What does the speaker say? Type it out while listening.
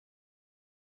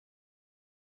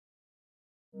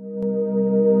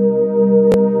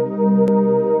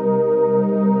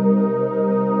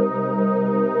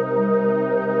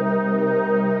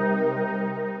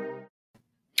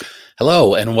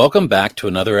Hello, and welcome back to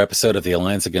another episode of the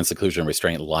Alliance Against Seclusion and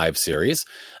Restraint live series.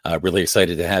 Really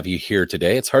excited to have you here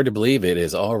today. It's hard to believe it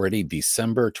is already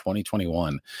December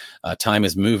 2021. Time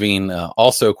is moving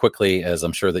also quickly, as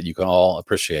I'm sure that you can all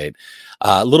appreciate.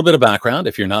 A little bit of background,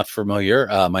 if you're not familiar,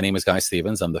 my name is Guy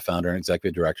Stevens. I'm the founder and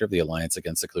executive director of the Alliance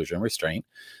Against Seclusion and Restraint.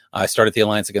 I started the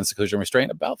Alliance Against Seclusion and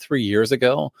Restraint about 3 years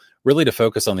ago, really to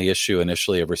focus on the issue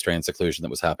initially of restraint and seclusion that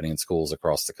was happening in schools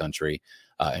across the country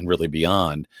and really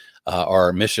beyond.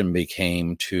 Our mission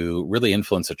became to really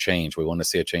influence a change. We want to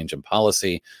see a change in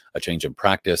policy, a change in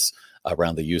practice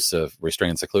around the use of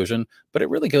restraint and seclusion, but it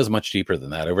really goes much deeper than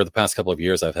that. Over the past couple of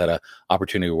years, I've had an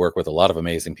opportunity to work with a lot of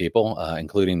amazing people,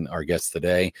 including our guests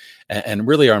today. And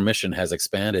really our mission has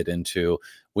expanded into,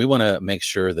 we want to make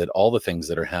sure that all the things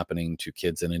that are happening to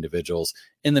kids and individuals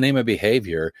in the name of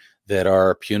behavior that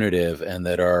are punitive and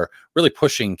that are really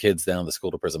pushing kids down the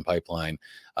school to prison pipeline,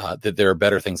 that there are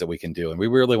better things that we can do. And we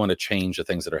really want to change the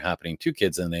things that are happening to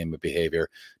kids in the name of behavior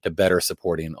to better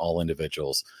supporting all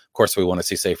individuals. Of course, we want to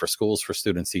see safer schools for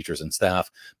students, teachers, and staff,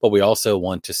 but we also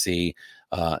want to see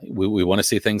we want to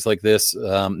see things like this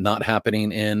not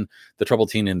happening in the troubled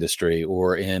teen industry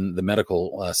or in the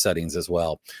medical settings as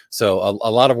well. So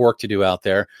a lot of work to do out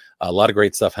there, a lot of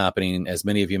great stuff happening. As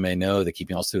many of you may know, the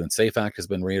Keeping All Students Safe Act has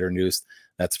been reintroduced.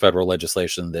 That's federal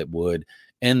legislation that would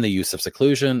end the use of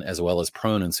seclusion as well as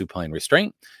prone and supine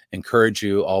restraint. Encourage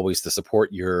you always to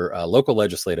support your local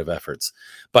legislative efforts.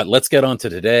 But let's get on to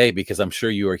today, because I'm sure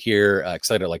you are here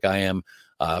excited like I am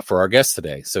for our guest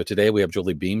today. So today we have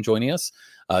Julie Beam joining us.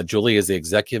 Julie is the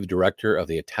executive director of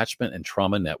the Attachment and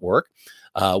Trauma Network.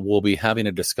 We'll be having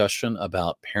a discussion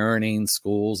about parenting,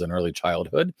 schools, and early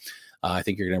childhood. I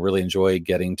think you're going to really enjoy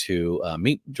getting to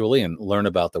meet Julie and learn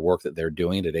about the work that they're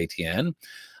doing at ATN.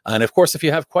 And of course, if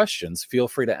you have questions, feel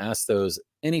free to ask those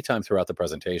anytime throughout the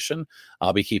presentation.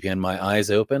 I'll be keeping my eyes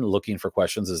open, looking for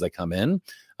questions as they come in.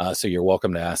 So you're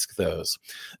welcome to ask those.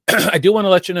 I do want to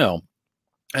let you know,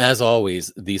 as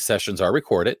always, these sessions are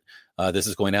recorded. This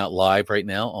is going out live right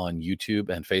now on YouTube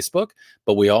and Facebook,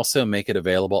 but we also make it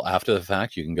available after the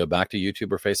fact. You can go back to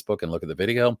YouTube or Facebook and look at the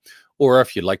video, or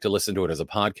if you'd like to listen to it as a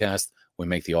podcast, we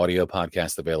make the audio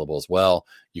podcast available as well.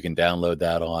 You can download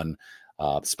that on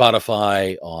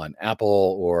Spotify, on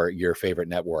Apple, or your favorite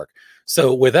network.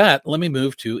 So with that, let me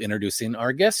move to introducing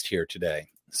our guest here today.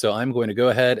 So I'm going to go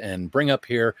ahead and bring up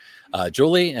here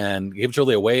Julie and give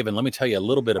Julie a wave. And let me tell you a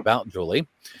little bit about Julie.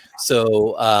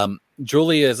 So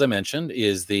Julie, as I mentioned,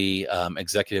 is the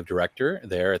executive director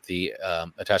there at the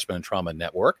Attachment and Trauma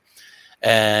Network.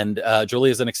 And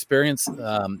Julie is an experienced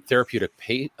therapeutic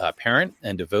parent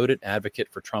and devoted advocate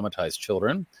for traumatized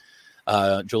children.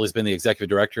 Julie's been the executive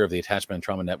director of the Attachment and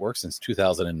Trauma Network since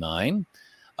 2009.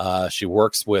 She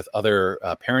works with other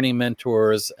parenting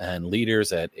mentors and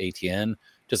leaders at ATN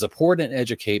to support and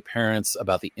educate parents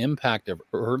about the impact of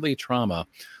early trauma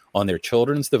on their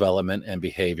children's development and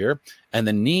behavior, and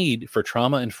the need for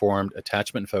trauma-informed,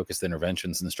 attachment-focused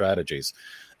interventions and strategies.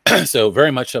 So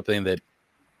very much something that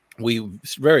we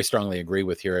very strongly agree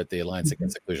with here at the Alliance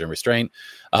Against Seclusion and Restraint.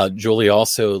 Julie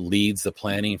also leads the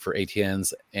planning for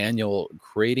ATN's annual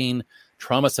Creating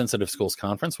Trauma-Sensitive Schools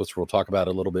Conference, which we'll talk about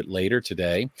a little bit later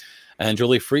today. And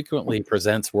Julie frequently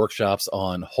presents workshops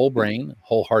on whole brain,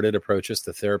 wholehearted approaches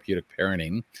to therapeutic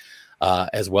parenting,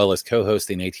 as well as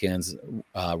co-hosting ATN's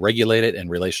Regulated and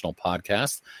Relational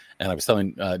podcast. And I was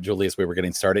telling Julie as we were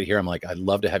getting started here, I'm like, I'd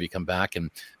love to have you come back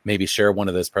and maybe share one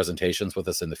of those presentations with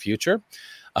us in the future.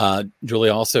 Julie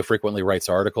also frequently writes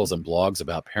articles and blogs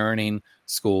about parenting,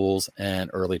 schools,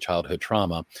 and early childhood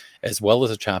trauma, as well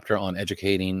as a chapter on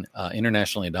educating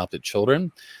internationally adopted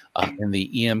children in the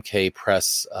EMK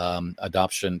Press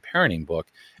adoption parenting book.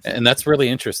 And that's really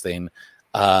interesting.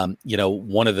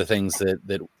 One of the things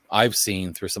that I've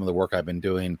seen through some of the work I've been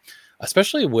doing,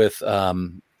 especially with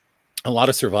a lot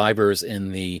of survivors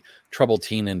in the troubled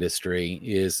teen industry,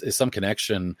 is some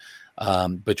connection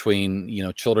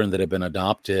between children that have been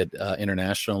adopted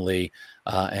internationally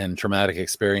and traumatic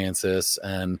experiences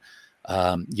and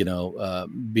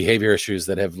behavior issues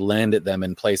that have landed them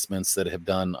in placements that have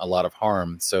done a lot of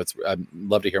harm. So I'd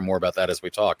love to hear more about that as we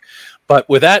talk. But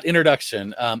with that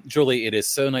introduction, Julie, it is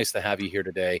so nice to have you here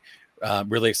today.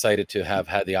 Really excited to have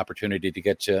had the opportunity to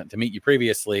get to meet you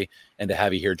previously and to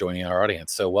have you here joining our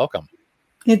audience. So welcome.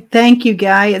 Thank you,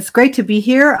 Guy. It's great to be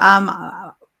here.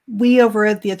 We over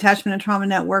at the Attachment and Trauma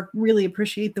Network really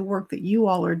appreciate the work that you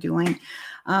all are doing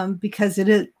because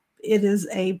it it is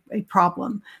a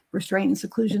problem. Restraint and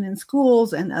seclusion in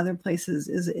schools and other places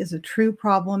is a true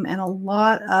problem. And a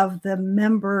lot of the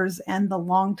members and the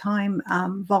longtime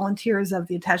volunteers of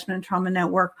the Attachment and Trauma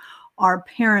Network are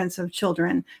parents of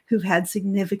children who've had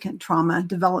significant trauma,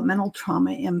 developmental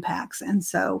trauma impacts. And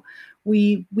so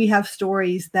we have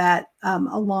stories that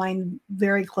align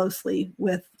very closely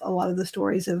with a lot of the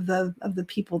stories of the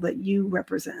people that you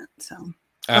represent. So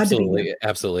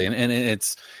absolutely. And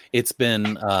it's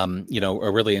been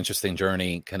a really interesting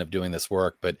journey kind of doing this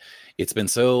work, but it's been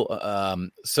so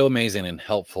amazing and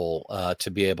helpful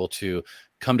to be able to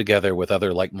come together with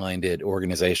other like-minded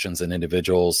organizations and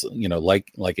individuals,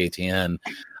 like ATN,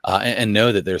 and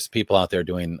know that there's people out there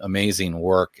doing amazing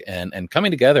work and coming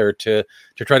together to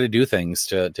try to do things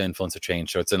to influence a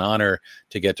change. So it's an honor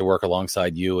to get to work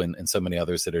alongside you and so many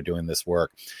others that are doing this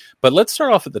work. But let's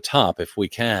start off at the top if we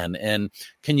can. And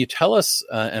can you tell us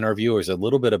and our viewers a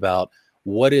little bit about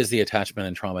what is the Attachment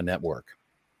and Trauma Network?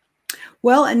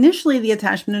 Well, initially, the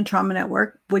Attachment and Trauma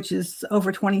Network, which is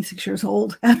over 26 years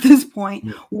old at this point,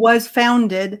 was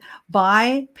founded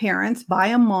by parents, by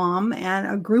a mom and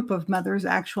a group of mothers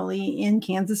actually in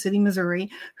Kansas City,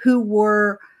 Missouri, who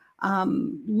were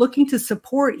looking to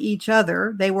support each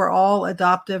other. They were all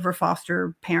adoptive or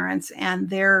foster parents, and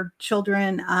their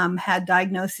children had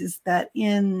diagnoses that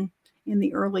in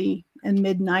the early and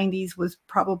mid 90s was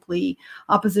probably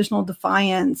oppositional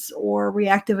defiance or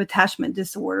reactive attachment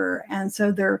disorder. And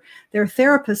so their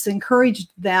therapists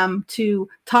encouraged them to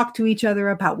talk to each other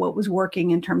about what was working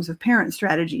in terms of parent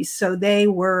strategies. So they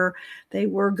were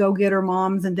go-getter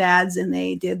moms and dads, and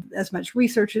they did as much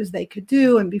research as they could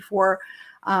do. And before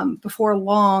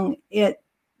long,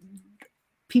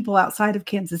 people outside of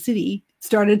Kansas City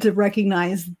started to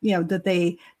recognize, that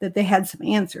they had some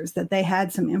answers, that they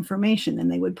had some information,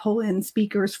 and they would pull in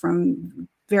speakers from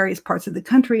various parts of the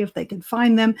country if they could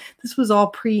find them. This was all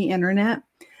pre-internet.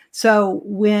 So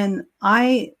when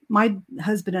my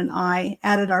husband and I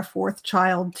added our fourth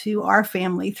child to our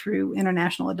family through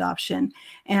international adoption,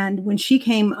 and when she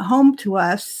came home to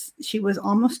us, she was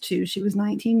almost 2, she was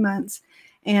 19 months,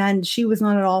 and she was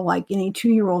not at all like any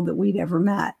 2-year-old that we'd ever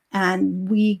met. And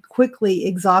we quickly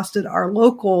exhausted our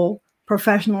local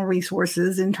professional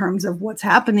resources in terms of what's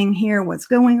happening here, what's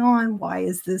going on, why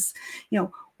is this,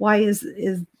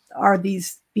 are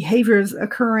these behaviors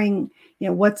occurring,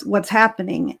 what's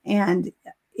happening. And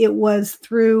it was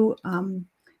through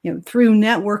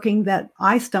networking that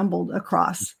I stumbled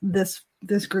across this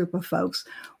group of folks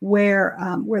where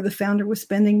the founder was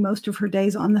spending most of her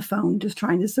days on the phone, just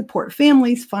trying to support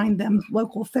families, find them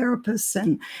local therapists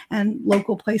and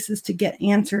local places to get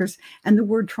answers. And the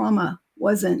word trauma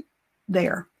wasn't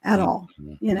there at all.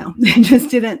 It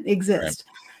just didn't exist.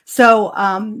 Right.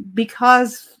 So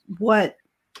because what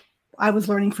I was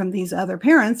learning from these other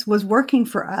parents was working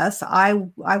for us, I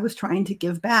was trying to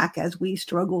give back as we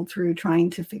struggled through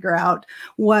trying to figure out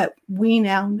what we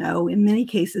now know in many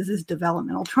cases is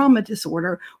developmental trauma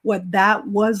disorder, what that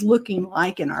was looking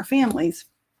like in our families.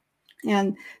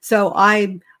 And so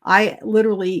I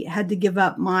literally had to give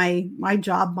up my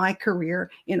job, my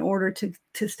career, in order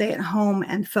to stay at home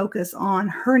and focus on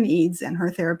her needs and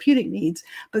her therapeutic needs,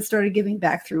 but started giving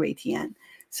back through ATN.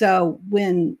 So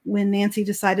when Nancy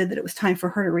decided that it was time for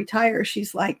her to retire,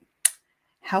 she's like,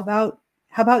 how about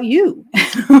you?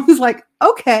 I was like,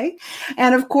 okay.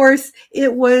 And of course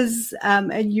it was,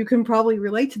 and you can probably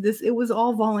relate to this, it was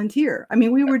all volunteer. I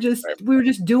mean, we were just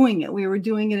doing it. We were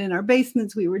doing it in our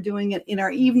basements. We were doing it in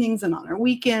our evenings and on our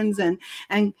weekends. And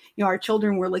our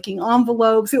children were licking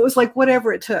envelopes. It was like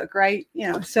whatever it took. Right.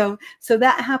 So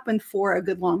that happened for a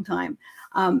good long time.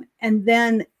 And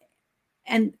then,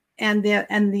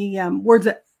 the words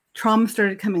that trauma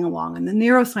started coming along and the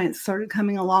neuroscience started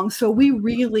coming along. So we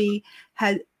really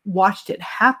had watched it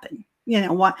happen,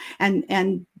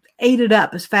 and ate it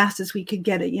up as fast as we could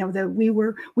get it. That we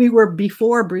were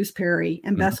before Bruce Perry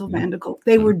and Bessel van der Kolk.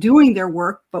 They were doing their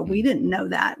work, but we didn't know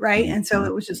that. Right. And so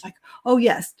it was just like, oh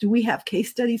yes, do we have case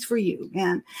studies for you?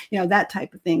 And, that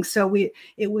type of thing. So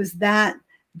it was that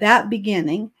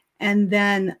beginning. And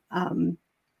then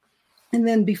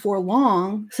before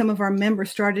long, some of our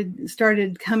members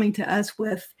started coming to us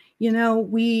with,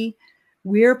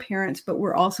 we're parents, but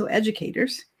we're also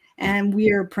educators, and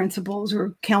we're principals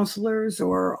or counselors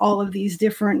or all of these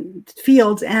different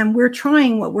fields. And we're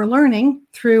trying what we're learning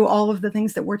through all of the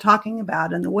things that we're talking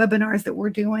about and the webinars that we're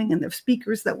doing and the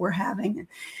speakers that we're having.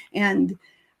 And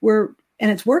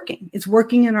it's working. It's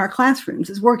working in our classrooms.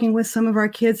 It's working with some of our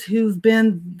kids who've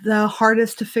been the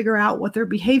hardest to figure out what their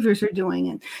behaviors are doing.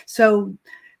 And so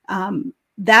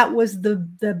that was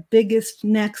the biggest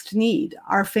next need.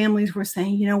 Our families were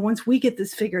saying, once we get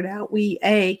this figured out, we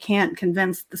can't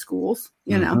convince the schools,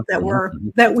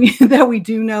 that we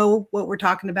do know what we're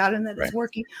talking about and that it's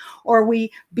working, or we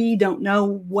don't know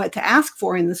what to ask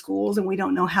for in the schools, and we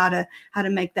don't know how to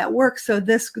make that work. So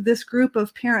this group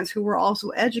of parents who were also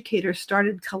educators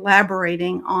started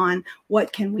collaborating on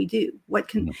what can we do,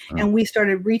 and we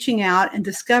started reaching out and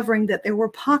discovering that there were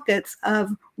pockets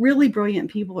of really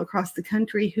brilliant people across the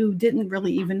country who didn't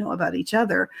really even know about each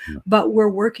other, but were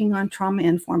working on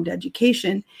trauma-informed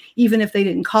education, even if they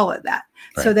didn't call it that.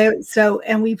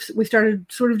 And we started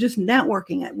sort of just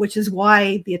networking it, which is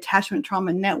why the Attachment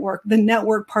Trauma Network, the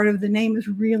network part of the name, is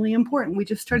really important. We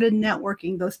just started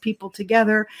networking those people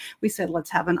together. We said, let's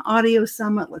have an audio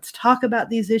summit. Let's talk about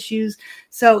these issues.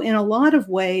 So in a lot of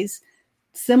ways,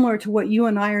 similar to what you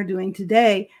and I are doing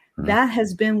today, that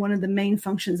has been one of the main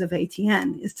functions of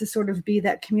ATN, is to sort of be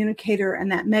that communicator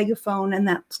and that megaphone, and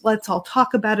that let's all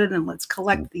talk about it, and let's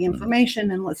collect the information,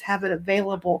 and let's have it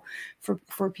available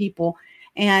for people.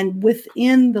 And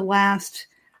within the last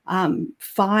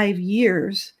 5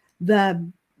 years,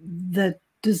 the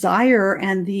desire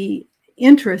and the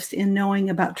interest in knowing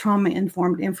about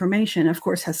trauma-informed information, of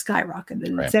course, has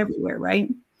skyrocketed. It's everywhere, right?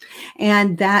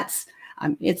 And that's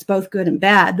it's both good and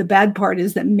bad. The bad part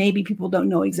is that maybe people don't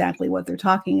know exactly what they're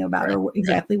talking about or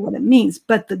exactly what it means.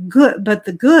 But the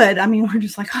good, I mean, we're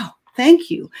just like, oh,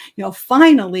 thank you.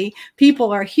 Finally,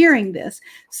 people are hearing this.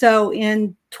 So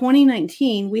in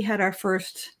 2019, we had our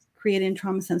first Creating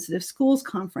Trauma Sensitive Schools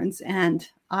conference, and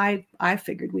I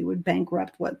figured we would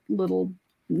bankrupt what little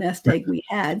nest egg we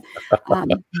had,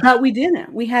 but we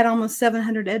didn't. We had almost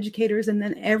 700 educators, and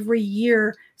then every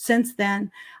year since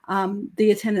then,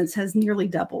 the attendance has nearly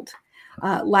doubled.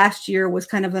 Last year was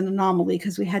kind of an anomaly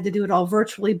because we had to do it all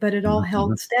virtually, but it all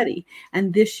held steady.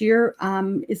 And this year,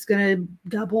 it's going to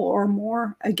double or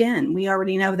more again. We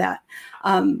already know that.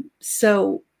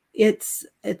 So it's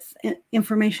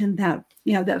information that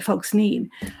that folks need,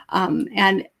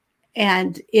 and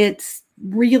it's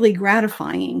really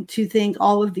gratifying to think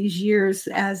all of these years,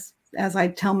 as I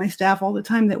tell my staff all the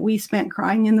time, that we spent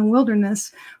crying in the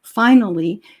wilderness.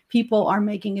 Finally, people are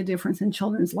making a difference in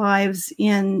children's lives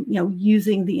in,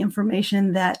 using the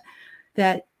information that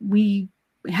we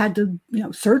had to,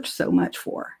 search so much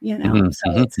for,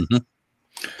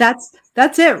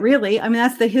 that's it, really. I mean,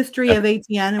 that's the history of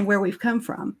ATN and where we've come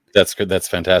from. That's good. That's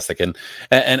fantastic. And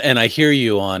I hear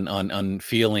you on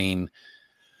feeling,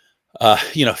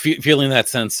 feeling that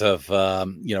sense of,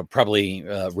 probably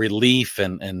relief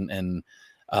and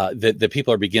that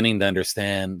people are beginning to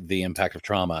understand the impact of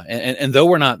trauma. And though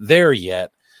we're not there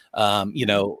yet,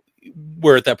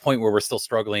 we're at that point where we're still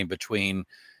struggling between,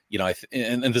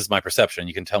 and this is my perception.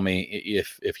 You can tell me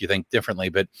if you think differently,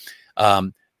 but,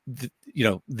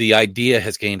 the idea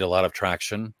has gained a lot of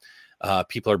traction.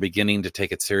 People are beginning to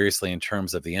take it seriously in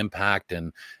terms of the impact,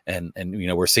 and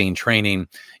we're seeing training.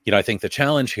 I think the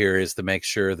challenge here is to make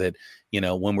sure that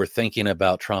when we're thinking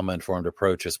about trauma-informed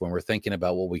approaches, when we're thinking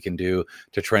about what we can do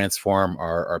to transform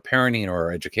our parenting or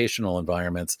our educational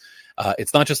environments,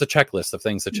 it's not just a checklist of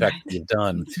things to check that you've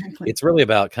done. Exactly. It's really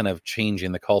about kind of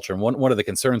changing the culture. And one of the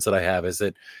concerns that I have is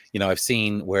that I've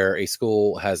seen where a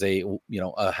school has a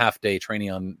half-day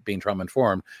training on being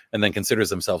trauma-informed and then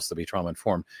considers themselves to be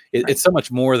trauma-informed. It's so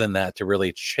much more than that to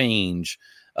really change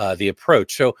the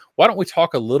approach. So why don't we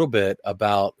talk a little bit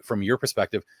about, from your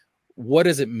perspective, what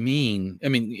does it mean? I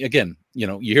mean, again,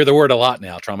 you hear the word a lot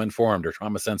now, trauma-informed or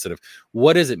trauma-sensitive.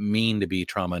 What does it mean to be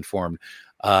trauma-informed?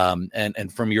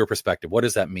 And from your perspective, what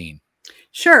does that mean?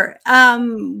 Sure. At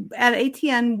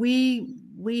ATN,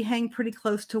 we hang pretty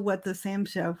close to what the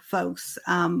SAMHSA folks,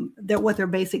 what their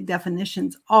basic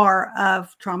definitions are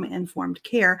of trauma-informed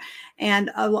care, and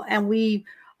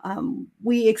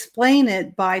we explain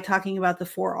it by talking about the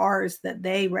 4 R's that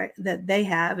they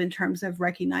have in terms of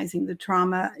recognizing the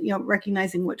trauma,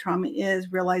 recognizing what trauma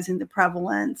is, realizing the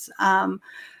prevalence.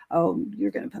 Oh,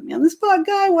 you're going to put me on the spot,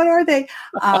 Guy. What are they?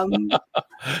 The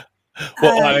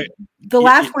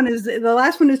last one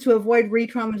is to avoid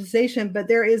re-traumatization, but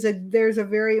there's a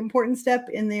very important step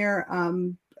in there.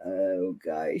 Oh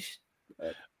gosh.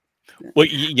 Well,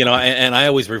 and I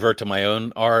always revert to my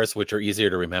own R's, which are easier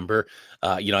to remember.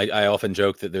 I often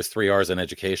joke that there's 3 R's in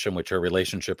education, which are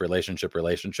relationship.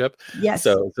 Yes.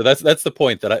 So that's the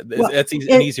point that's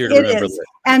easier to remember.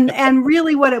 And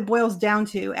really what it boils down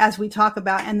to, as we talk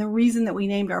about, and the reason that we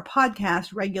named our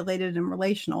podcast Regulated and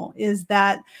Relational, is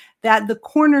that the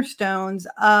cornerstones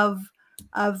of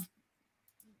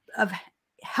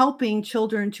helping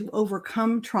children to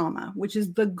overcome trauma, which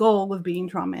is the goal of being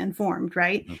trauma informed,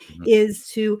 right? Mm-hmm. Is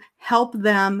to help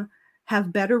them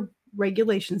have better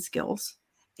regulation skills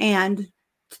and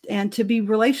to be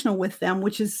relational with them,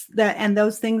 which is that, and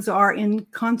those things are in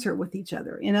concert with each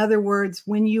other. In other words,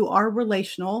 when you are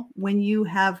relational, when you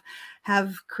have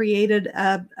created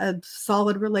a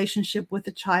solid relationship with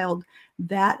a child,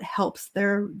 that helps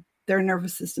their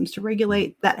nervous systems to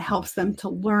regulate, that helps them to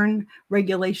learn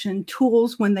regulation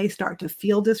tools when they start to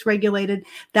feel dysregulated.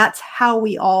 That's how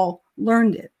we all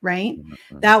learned it, right?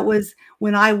 That was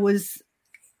when I was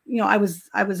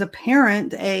I was a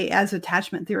parent, as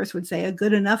attachment theorists would say, a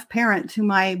good enough parent to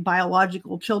my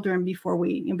biological children before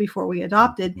we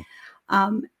adopted,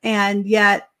 and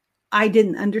yet I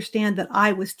didn't understand that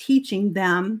I was teaching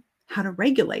them how to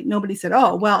regulate. Nobody said,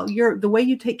 "Oh, well, the way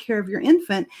you take care of your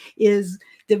infant is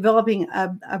developing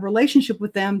a relationship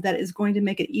with them that is going to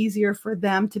make it easier for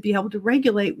them to be able to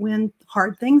regulate when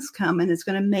hard things come, and it's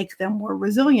going to make them more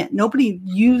resilient." Nobody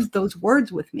used those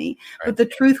words with me, but the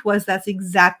truth was that's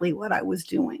exactly what I was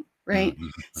doing, right?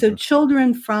 So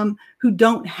children who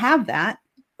don't have that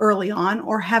early on,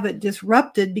 or have it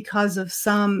disrupted because of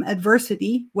some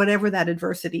adversity, whatever that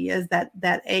adversity is, that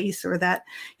ACE or that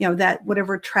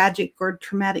whatever tragic or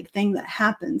traumatic thing that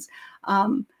happens,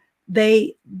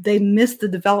 they miss the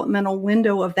developmental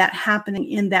window of that happening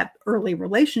in that early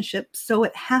relationship. So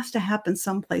it has to happen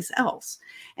someplace else.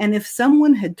 And if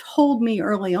someone had told me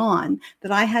early on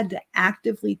that I had to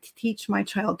actively teach my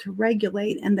child to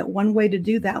regulate, and that one way to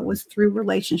do that was through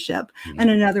relationship, and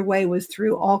another way was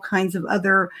through all kinds of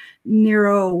other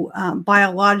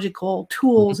biological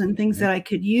tools and things that I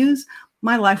could use,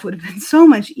 my life would have been so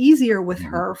much easier with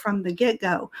her from the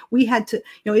get-go. We had to,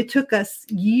 it took us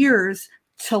years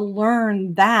to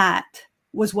learn that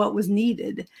was what was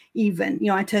needed, even,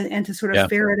 and to sort of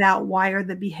ferret out why are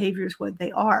the behaviors what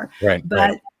they are.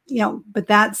 But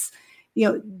that's,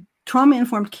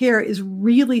 trauma-informed care is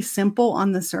really simple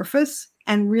on the surface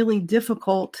and really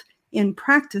difficult in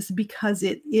practice, because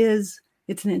it's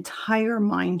an entire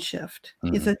mind shift.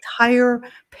 It's an entire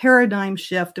paradigm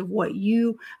shift of what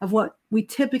we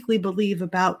typically believe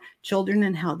about children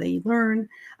and how they learn,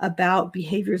 about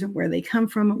behaviors and where they come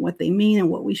from and what they mean and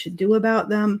what we should do about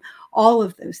them, all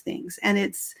of those things. And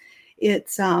it's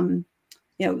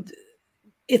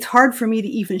hard for me to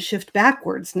even shift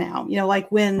backwards now,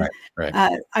 like when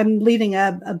I'm leading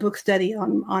a book study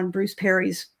on Bruce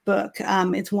Perry's book.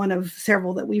 It's one of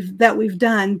several that we've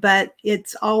done, but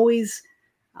it's always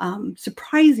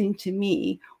surprising to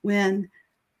me when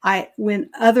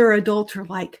other adults are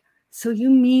like, "So you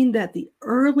mean that the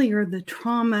earlier the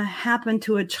trauma happened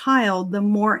to a child, the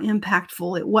more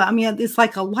impactful it was?" I mean, it's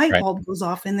like a light bulb goes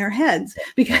off in their heads,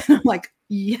 because I'm like,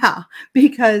 yeah,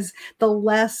 because the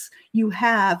less you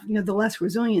have, the less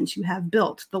resilience you have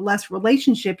built, the less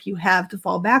relationship you have to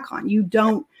fall back on. You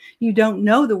don't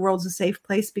know the world's a safe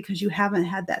place because you haven't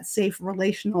had that safe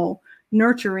relational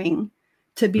nurturing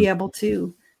to be able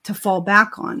to fall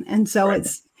back on. And so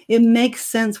it makes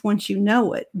sense once you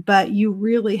know it, but you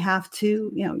really have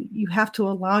to, you have to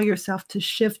allow yourself to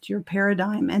shift your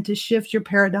paradigm, and to shift your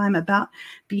paradigm about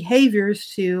behaviors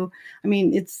to,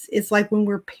 it's like when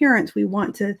we're parents, we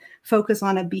want to focus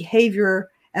on a behavior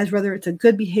as whether it's a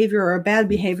good behavior or a bad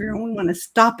behavior, and we want to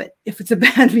stop it if it's a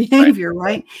bad behavior,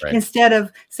 right? Instead of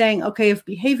saying, okay, if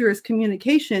behavior is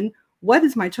communication, what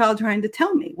is my child trying to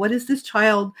tell me? What is this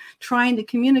child trying to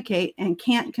communicate and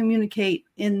can't communicate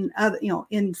in other,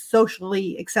 in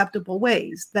socially acceptable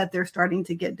ways, that they're starting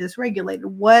to get dysregulated?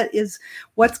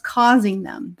 What's causing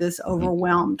them this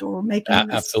overwhelmed or making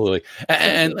this absolutely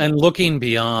and looking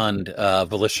beyond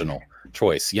volitional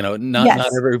choice.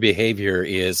 Not every behavior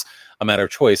is a matter of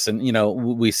choice. And,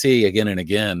 we see again and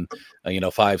again,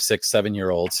 5, 6,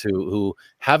 7-year-olds who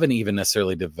haven't even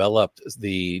necessarily developed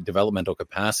the developmental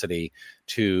capacity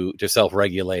to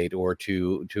self-regulate or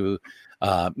to do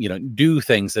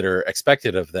things that are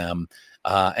expected of them.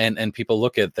 And people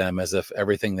look at them as if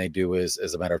everything they do is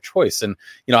a matter of choice. And,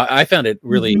 I found it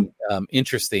really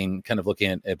interesting kind of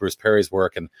looking at Bruce Perry's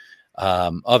work and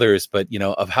others, but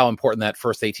of how important that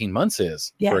first 18 months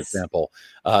is, for example.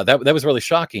 That was really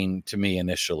shocking to me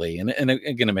initially. And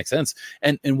again, it makes sense.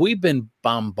 And we've been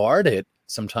bombarded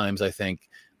sometimes, I think,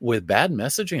 with bad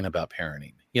messaging about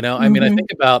parenting.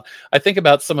 I think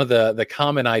about some of the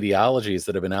common ideologies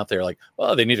that have been out there, like,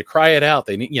 well, they need to cry it out.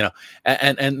 They need,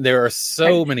 and there are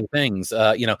so many things,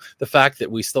 the fact that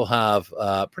we still have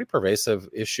a pretty pervasive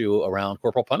issue around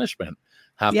corporal punishment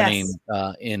happening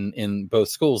in both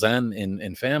schools and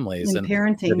in families, and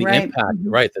parenting, the impact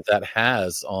that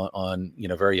has on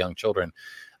very young children.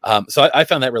 So I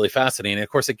found that really fascinating. And of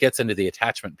course, it gets into the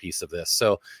attachment piece of this.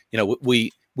 So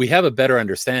we have a better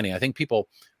understanding. I think people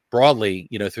broadly,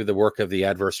 through the work of the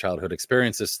Adverse Childhood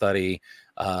Experiences Study,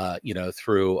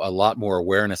 through a lot more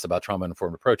awareness about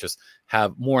trauma-informed approaches,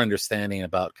 have more understanding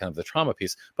about kind of the trauma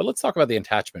piece. But let's talk about the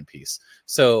attachment piece.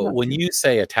 So when you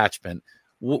say attachment,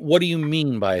 what do you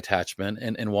mean by attachment,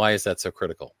 and why is that so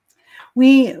critical?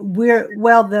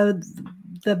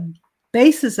 The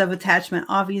basis of attachment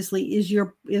obviously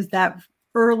is that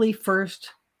early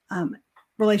first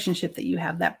relationship that you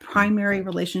have, that primary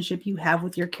relationship you have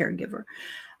with your caregiver.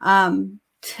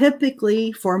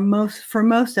 Typically, for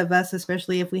most of us,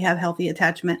 especially if we have healthy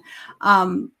attachment,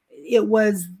 it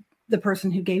was the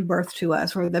person who gave birth to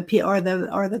us, or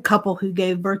the couple who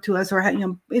gave birth to us, or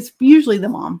it's usually the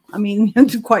mom. I mean,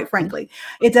 quite frankly,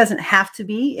 it doesn't have to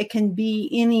be. It can be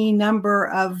any number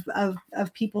of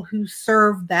people who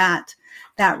serve that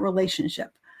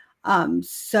relationship.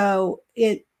 So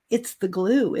it's the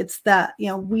glue. It's that,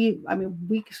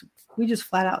 we just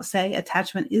flat out say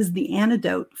attachment is the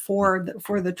antidote for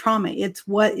the trauma. It's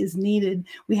what is needed.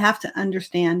 We have to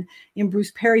understand. In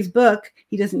Bruce Perry's book,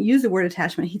 he doesn't use the word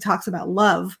attachment. He talks about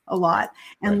love a lot,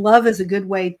 and love is a good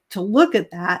way to look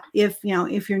at that. If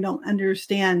you don't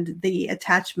understand the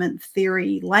attachment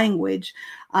theory language,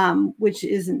 which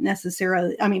isn't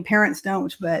necessarily, parents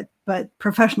don't, but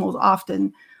professionals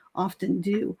often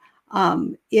do.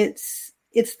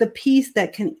 It's the piece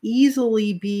that can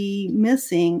easily be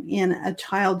missing in a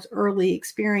child's early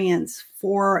experience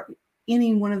for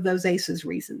any one of those ACEs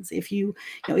reasons. If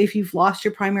you've lost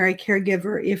your primary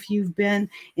caregiver, if you've been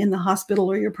in the hospital,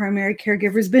 or your primary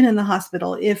caregiver has been in the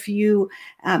hospital, if you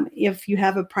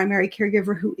have a primary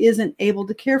caregiver who isn't able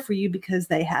to care for you because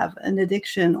they have an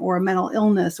addiction or a mental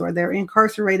illness, or they're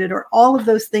incarcerated, or all of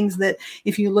those things that,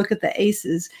 if you look at the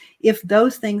ACEs, if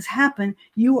those things happen,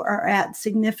 you are at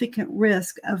significant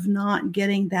risk of not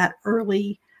getting that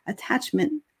early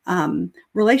attachment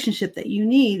relationship that you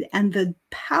need. And the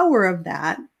power of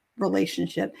that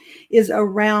relationship is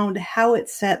around how it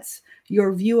sets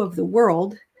your view of the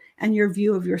world and your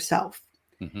view of yourself.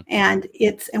 Mm-hmm. And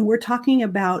we're talking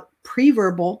about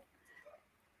pre-verbal,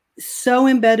 so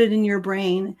embedded in your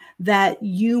brain that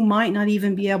you might not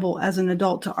even be able as an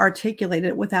adult to articulate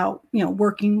it without,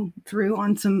 working through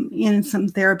in some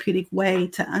therapeutic way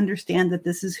to understand that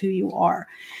this is who you are.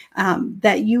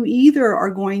 That you either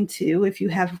are going to, if you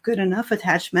have good enough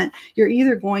attachment, you're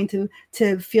either going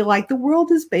to feel like the world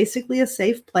is basically a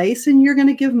safe place, and you're going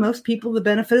to give most people the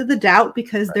benefit of the doubt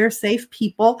because they're safe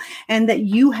people, and that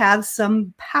you have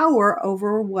some power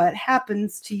over what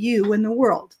happens to you in the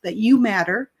world, that you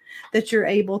matter, that you're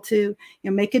able to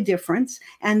make a difference,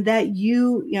 and that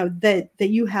that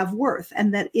you have worth,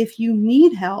 and that if you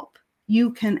need help,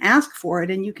 you can ask for it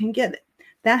and you can get it.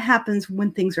 That happens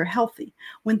when things are healthy.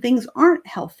 When things aren't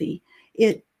healthy,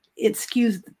 it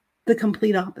skews the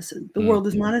complete opposite. The world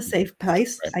is not a safe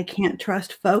place. Right. I can't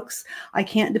trust folks. I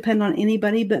can't depend on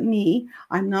anybody but me.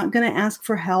 I'm not going to ask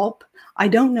for help. I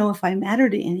don't know if I matter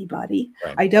to anybody.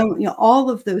 Right. I don't,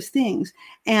 all of those things.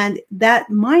 And that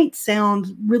might sound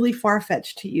really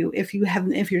far-fetched to you if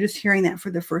you're just hearing that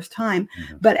for the first time.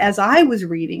 Mm-hmm. But as I was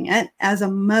reading it, as a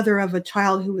mother of a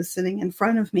child who was sitting in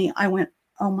front of me, I went,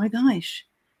 oh my gosh,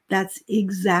 that's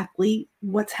exactly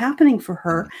what's happening for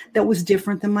her. That was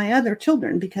different than my other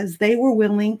children, because they were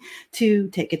willing to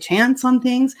take a chance on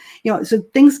things. So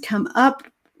things come up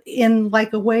in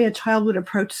like a way a child would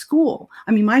approach school.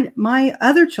 I mean, my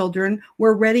other children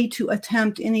were ready to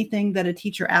attempt anything that a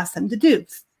teacher asked them to do.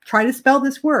 Try to spell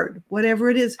this word, whatever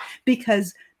it is,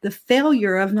 because the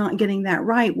failure of not getting that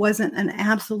right wasn't an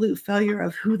absolute failure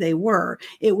of who they were.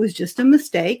 It was just a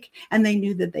mistake, and they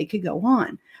knew that they could go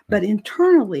on. But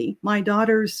internally, my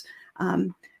daughter's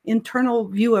internal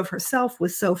view of herself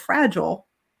was so fragile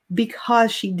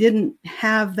because she didn't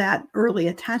have that early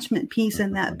attachment piece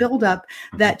and that buildup,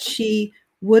 that she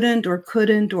wouldn't or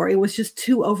couldn't, or it was just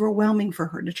too overwhelming for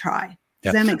her to try.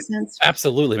 Does that make sense?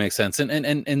 Absolutely makes sense.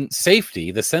 And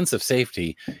safety, the sense of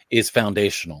safety, is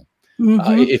foundational.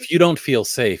 Mm-hmm. If you don't feel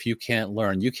safe, you can't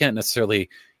learn. You can't necessarily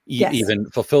even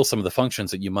fulfill some of the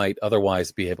functions that you might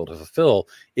otherwise be able to fulfill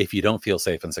if you don't feel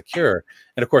safe and secure.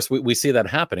 And of course, we see that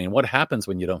happening. What happens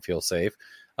when you don't feel safe?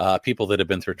 People that have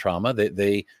been through trauma,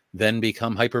 they then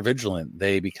become hypervigilant.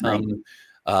 They become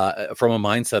from a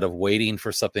mindset of waiting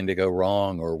for something to go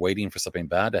wrong or waiting for something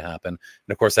bad to happen.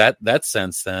 And of course, that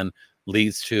sense then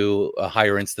leads to a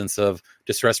higher instance of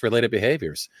distress related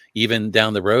behaviors. Even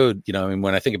down the road, I mean,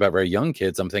 when I think about very young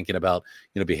kids, I'm thinking about,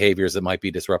 behaviors that might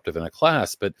be disruptive in a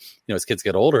class, but, as kids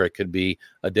get older, it could be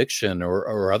addiction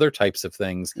or other types of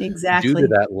things due Exactly. to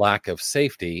that lack of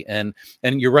safety. And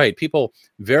you're right. People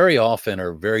very often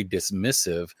are very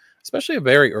dismissive, especially of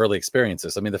very early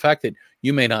experiences. I mean, the fact that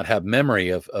you may not have memory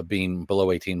of being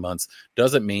below 18 months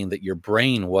doesn't mean that your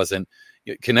brain wasn't,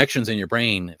 connections in your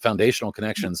brain, foundational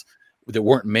connections that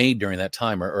weren't made during that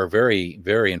time are very,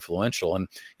 very influential. And,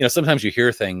 sometimes you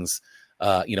hear things,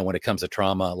 when it comes to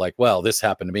trauma, like, well, this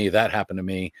happened to me, that happened to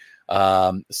me.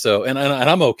 So, and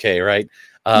I'm okay. Right.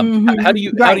 How do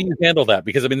you handle that?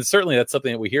 Because I mean, certainly that's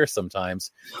something that we hear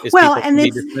sometimes is Well, people and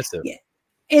can be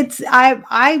dismissive.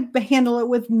 I handle it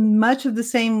with much of the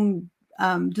same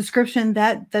description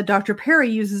that Dr. Perry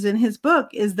uses in his book,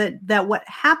 is that what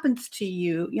happens to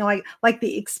you, like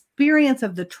the experience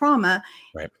of the trauma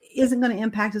isn't going to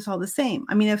impact us all the same.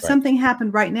 I mean, if something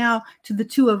happened right now to the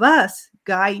two of us,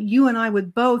 Guy, you and I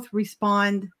would both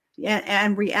respond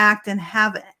and react and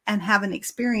have an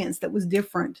experience that was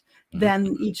different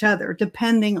than each other,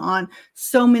 depending on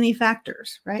so many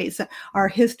factors, right? So our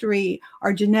history,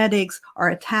 our genetics, our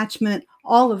attachment,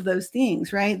 all of those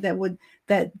things, right?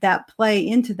 That play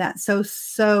into that.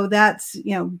 So that's,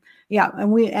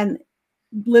 and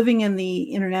living in the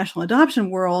international adoption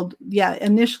world,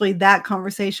 initially that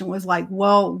conversation was like,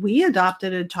 well, we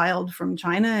adopted a child from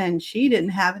China and she didn't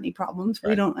have any problems.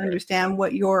 We don't understand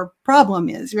what your problem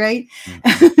is, right?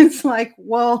 It's like,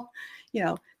 well,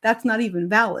 that's not even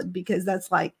valid, because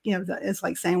that's like, it's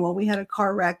like saying, well, we had a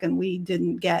car wreck and we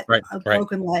didn't get a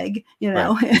broken leg,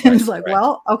 and it's like,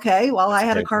 well, okay, well, I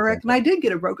had a car wreck and I did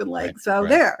get a broken leg. So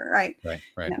there, right.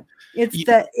 It's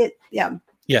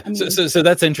Yeah. I mean, so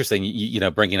that's interesting,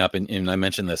 bringing up, and I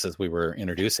mentioned this as we were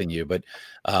introducing you, but,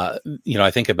 I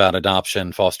think about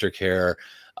adoption, foster care,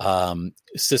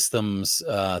 systems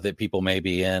that people may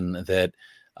be in that,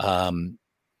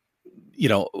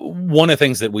 one of the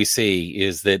things that we see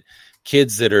is that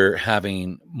kids that are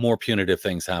having more punitive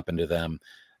things happen to them,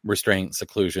 restraint,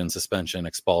 seclusion, suspension,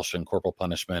 expulsion, corporal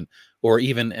punishment, or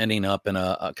even ending up in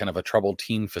a kind of a troubled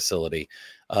teen facility,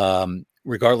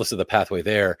 regardless of the pathway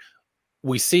there,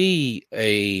 we see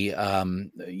a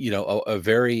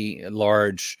very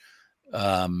large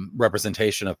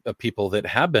representation of people that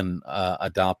have been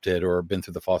adopted or been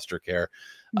through the foster care.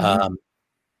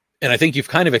 And I think you've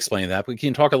kind of explained that, but can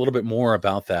you talk a little bit more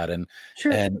about that? And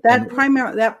sure, that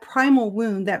primal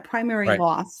wound, that primary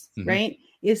loss, right,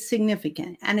 is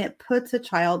significant, and it puts a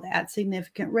child at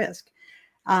significant risk.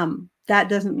 That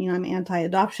doesn't mean I'm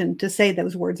anti-adoption to say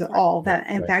those words at all. That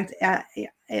in fact,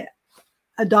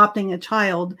 adopting a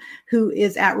child who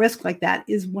is at risk like that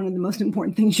is one of the most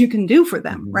important things you can do for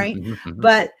them, right?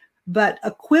 But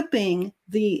equipping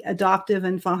the adoptive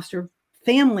and foster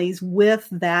families with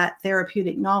that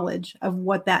therapeutic knowledge of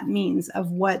what that means, of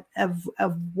what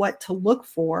to look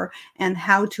for and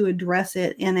how to address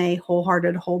it in a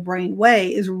wholehearted, whole brain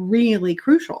way is really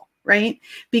crucial, right?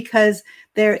 Because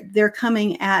they're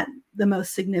coming at the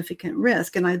most significant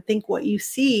risk. And I think what you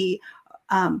see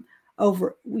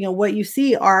what you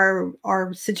see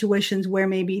are situations where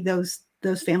maybe those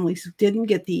families didn't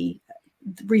get the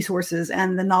resources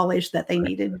and the knowledge that they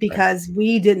needed because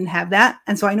we didn't have that.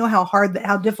 And so I know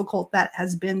how difficult that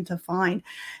has been to find.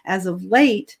 As of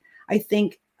late, I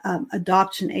think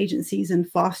adoption agencies and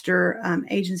foster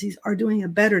agencies are doing a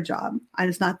better job. And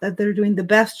it's not that they're doing the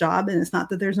best job, and it's not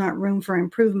that there's not room for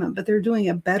improvement, but they're doing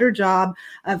a better job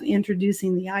of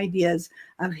introducing the ideas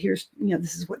of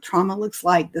this is what trauma looks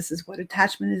like. This is what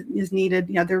attachment is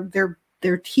needed.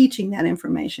 They're teaching that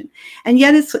information. And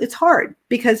yet it's hard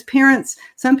because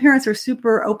some parents are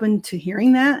super open to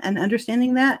hearing that and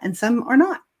understanding that, and some are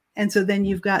not. And so then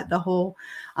you've got the whole,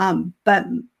 but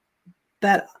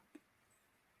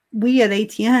we at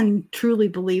ATN truly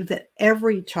believe that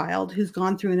every child who's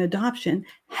gone through an adoption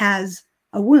has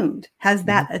a wound, has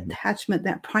that attachment,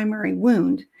 that primary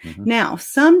wound. Now,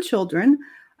 some children,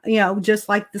 just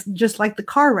like the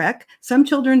car wreck, some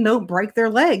children don't break their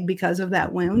leg because of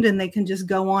that wound, and they can just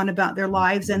go on about their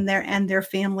lives, and their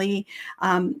family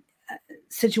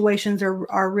situations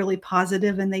are really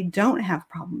positive and they don't have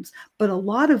problems. But a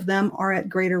lot of them are at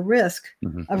greater risk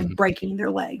of breaking their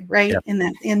leg, right?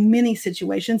 In many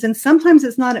situations. And sometimes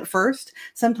it's not at first.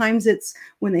 Sometimes it's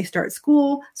when they start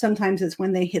school. Sometimes it's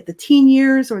when they hit the teen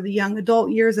years or the young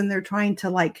adult years, and they're trying to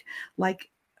like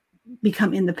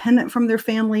become independent from their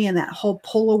family, and that whole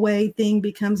pull away thing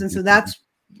becomes. And so that's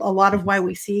a lot of why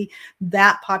we see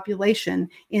that population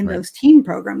in those teen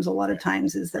programs a lot of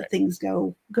times, is that things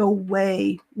go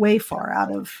way, way far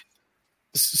out of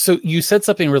So you said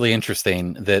something really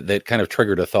interesting that kind of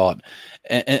triggered a thought,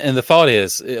 and the thought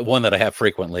is one that I have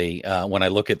frequently when I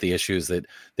look at the issues that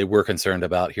we're concerned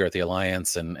about here at the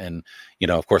Alliance, and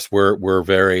of course we're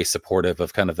very supportive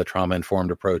of kind of the trauma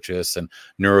informed approaches and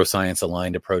neuroscience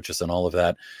aligned approaches and all of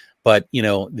that. But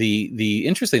the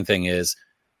interesting thing is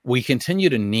we continue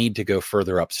to need to go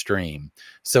further upstream.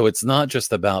 So it's not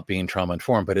just about being trauma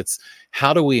informed, but it's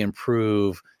how do we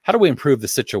improve the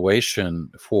situation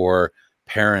for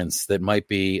parents that might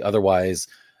be otherwise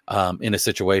in a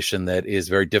situation that is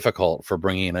very difficult for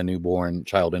bringing a newborn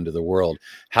child into the world.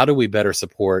 How do we better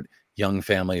support young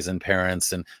families and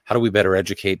parents, and how do we better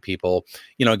educate people?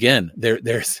 Again,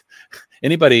 there's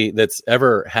anybody that's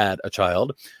ever had a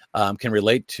child can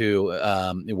relate to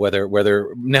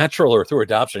whether natural or through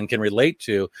adoption, can relate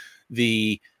to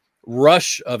the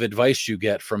rush of advice you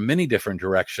get from many different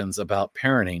directions about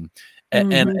parenting.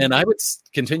 And I would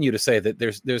continue to say that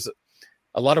there's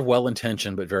a lot of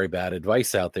well-intentioned but very bad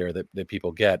advice out there that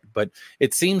people get. But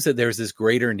it seems that there's this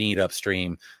greater need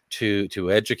upstream to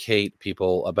educate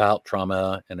people about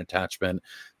trauma and attachment,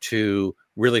 to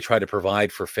really try to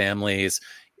provide for families.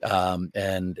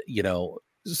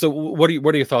 So what are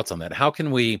your thoughts on that? How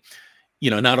can we,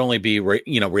 not only be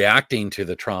reacting to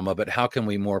the trauma, but how can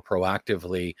we more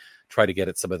proactively try to get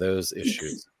at some of those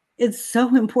issues? It's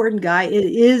so important, Guy. It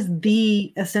is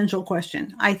the essential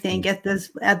question, I think, at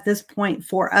this point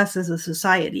for us as a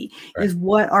society, right, is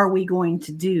what are we going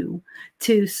to do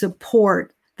to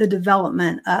support the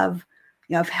development of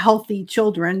healthy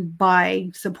children by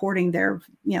supporting their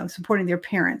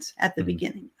parents at the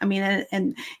beginning. I mean,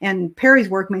 and Perry's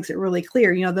work makes it really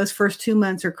clear. Those first 2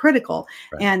 months are critical.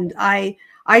 Right. And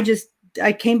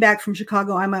I came back from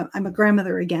Chicago. I'm a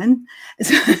grandmother again.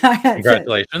 So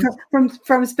Congratulations!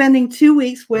 From spending 2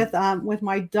 weeks with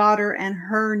my daughter and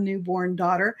her newborn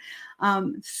daughter,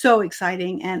 so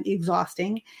exciting and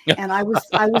exhausting. And I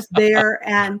was there,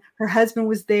 and her husband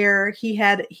was there. He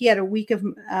had a week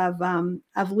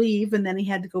of leave, and then he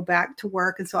had to go back to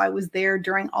work. And so I was there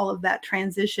during all of that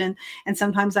transition. And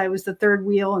sometimes I was the third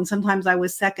wheel, and sometimes I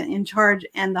was second in charge.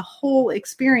 And the whole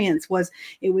experience was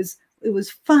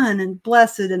fun and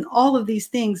blessed and all of these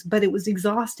things, but it was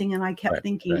exhausting. And I kept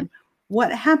thinking,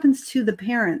 what happens to the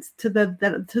parents, to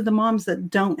the moms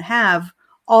that don't have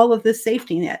all of this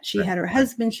safety net? She had her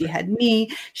husband, she had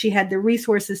me, she had the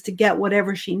resources to get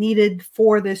whatever she needed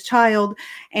for this child.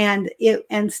 And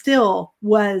still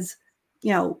was,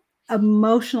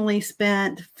 emotionally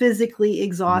spent, physically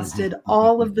exhausted,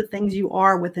 all of the things you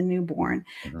are with a newborn,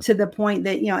 to the point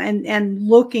that, and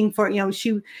looking for,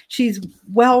 she's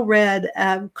well-read,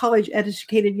 college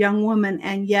educated young woman.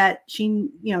 And yet she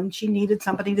needed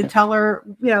somebody to tell her,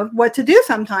 what to do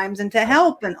sometimes and to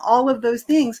help and all of those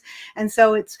things. And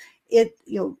so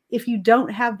if you don't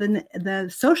have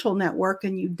the social network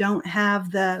and you don't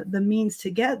have the means to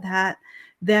get that,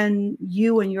 then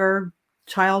you and your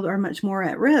child are much more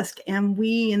at risk. And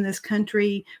we in this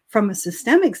country, from a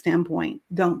systemic standpoint,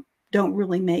 don't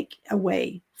really make a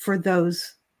way for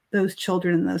those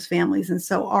children and those families. And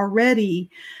so already,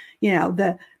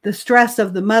 the stress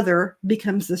of the mother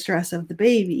becomes the stress of the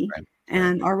baby. Right.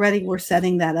 And already we're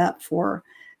setting that up for.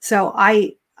 So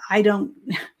I don't,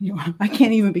 I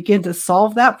can't even begin to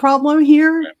solve that problem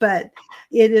here, but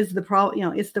it is the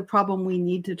problem, it's the problem we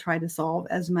need to try to solve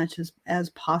as much as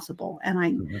possible.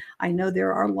 And I know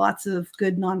there are lots of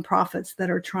good nonprofits that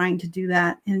are trying to do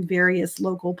that in various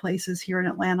local places here in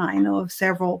Atlanta. I know of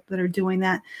several that are doing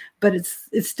that, but it's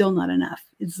still not enough.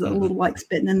 It's a little like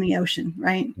spitting in the ocean,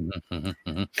 right?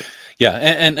 Yeah.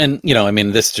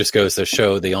 And this just goes to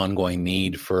show the ongoing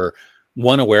need for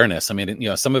awareness. I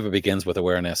mean, some of it begins with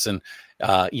awareness, and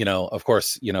of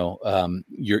course,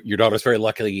 your daughter's very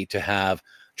lucky to have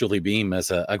Julie Beam as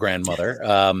a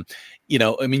grandmother.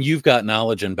 You've got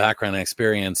knowledge and background and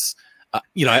experience. I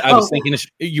was thinking,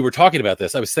 you were talking about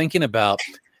this, I was thinking about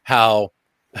how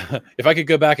if I could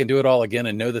go back and do it all again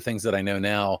and know the things that I know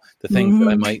now, the things that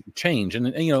I might change.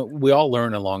 And we all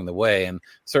learn along the way. And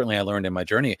certainly I learned in my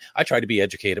journey. I tried to be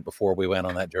educated before we went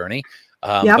on that journey.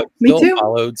 But still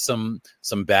followed some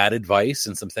bad advice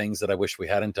and some things that I wish we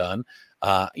hadn't done.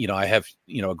 I have,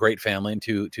 a great family and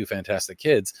two fantastic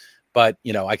kids, but,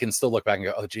 I can still look back and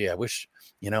go, oh, gee, I wish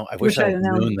I had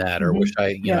known that, or wish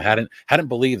I, hadn't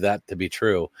believed that to be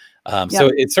true.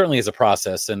 So it certainly is a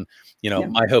process. And,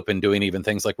 my hope in doing even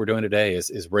things like we're doing today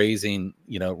is raising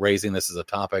this as a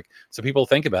topic so people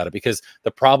think about it, because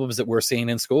the problems that we're seeing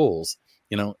in schools,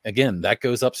 again, that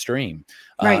goes upstream.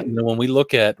 Right. When we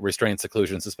look at restraint,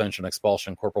 seclusion, suspension,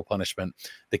 expulsion, corporal punishment,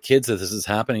 the kids that this is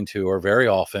happening to are very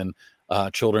often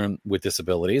children with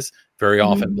disabilities, very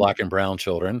often Black and brown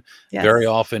children, very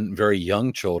often very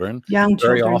young children,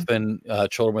 very often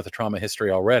children with a trauma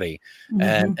history already.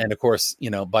 And of course,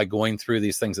 by going through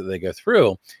these things that they go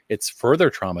through, it's further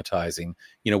traumatizing.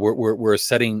 We're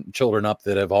setting children up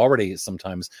that have already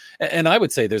sometimes, and I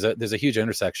would say there's a huge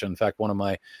intersection. In fact, one of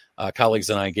my colleagues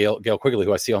and I, Gail Quigley,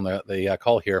 who I see on the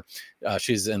call here,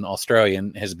 she's in Australia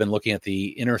and has been looking at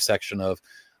the intersection of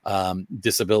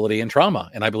disability and trauma.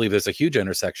 And I believe there's a huge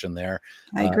intersection there.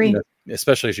 I agree.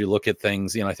 Especially as you look at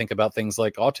things, I think about things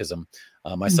like autism.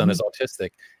 My son is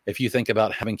autistic. If you think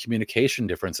about having communication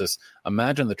differences,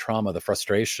 imagine the trauma, the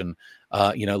frustration,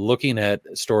 looking at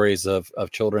stories of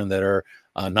children that are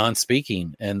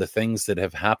non-speaking and the things that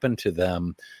have happened to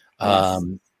them.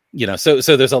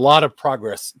 So there's a lot of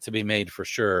progress to be made for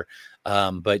sure.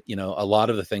 But a lot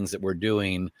of the things that we're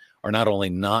doing are not only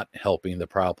not helping the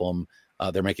problem,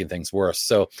 they're making things worse.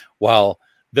 So while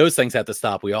those things have to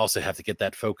stop, we also have to get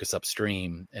that focus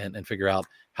upstream and figure out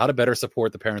how to better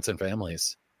support the parents and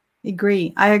families. I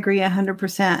agree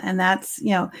 100%. And that's,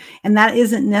 and that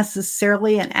isn't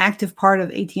necessarily an active part of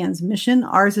ATN's mission.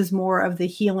 Ours is more of the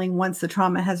healing once the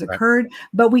trauma has occurred,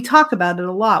 but we talk about it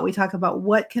a lot. We talk about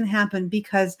what can happen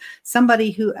because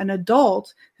an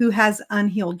adult who has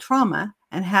unhealed trauma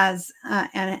and has,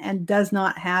 and does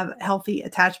not have healthy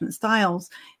attachment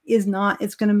styles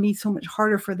it's going to be so much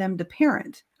harder for them to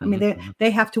parent. I mean, they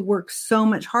have to work so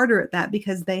much harder at that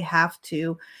because they have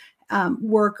to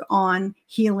work on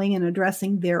healing and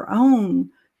addressing their own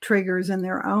triggers and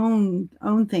their own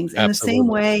things. In the same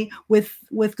way with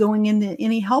going into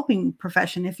any helping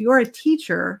profession, if you're a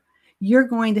teacher, you're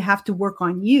going to have to work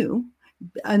on you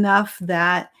enough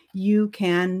that you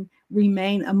can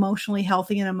remain emotionally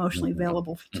healthy and emotionally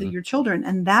available to your children.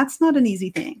 And that's not an easy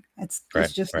thing. It's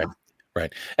just not.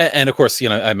 Right. And of course,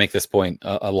 I make this point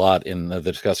a lot in the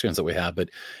discussions that we have, but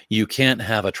you can't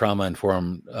have a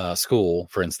trauma-informed school,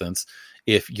 for instance,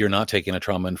 if you're not taking a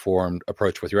trauma-informed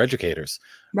approach with your educators,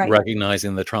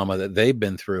 recognizing the trauma that they've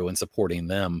been through and supporting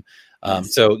them.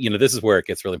 So, this is where it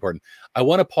gets really important. I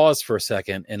want to pause for a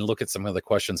second and look at some of the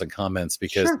questions and comments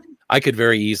because I could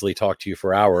very easily talk to you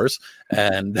for hours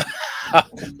and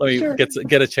let me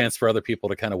get a chance for other people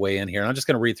to kind of weigh in here. And I'm just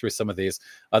going to read through some of these.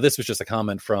 This was just a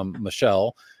comment from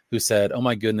Michelle who said, "Oh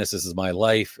my goodness, this is my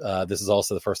life. This is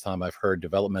also the first time I've heard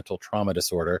developmental trauma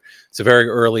disorder." So very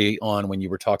early on when you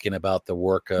were talking about the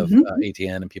work of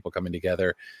ATN and people coming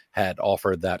together had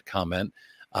offered that comment.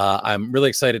 I'm really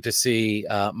excited to see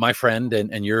my friend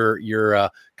and your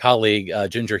colleague,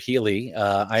 Ginger Healy.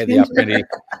 I had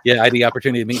the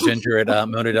opportunity to meet Ginger at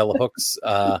Mona de la Hook's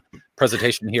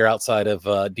presentation here outside of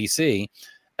DC,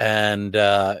 and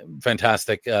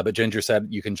fantastic. But Ginger said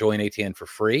you can join ATN for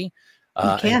free.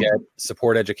 And get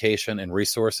support, education, and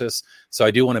resources. So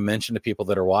I do want to mention to people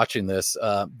that are watching this,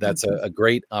 that's a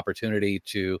great opportunity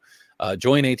to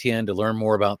join ATN to learn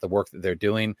more about the work that they're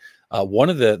doing. One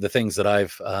of the things that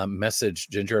I've messaged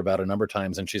Ginger about a number of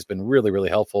times, and she's been really, really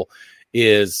helpful,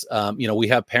 is, we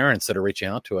have parents that are reaching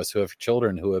out to us who have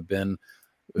children who have been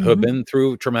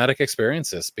through traumatic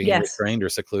experiences, being restrained or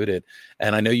secluded.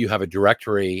 And I know you have a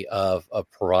directory of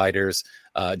providers.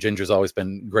 Ginger's always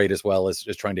been great as well as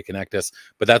just trying to connect us.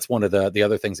 But that's one of the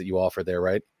other things that you offer there,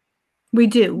 right? We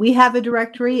do. We have a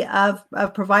directory of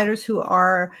providers who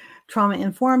are trauma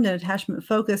informed and attachment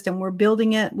focused, and we're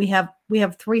building it. We have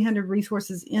 300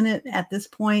 resources in it at this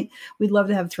point. We'd love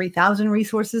to have 3,000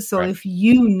 resources. So if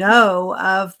you know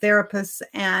of therapists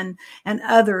and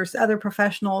other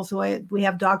professionals, we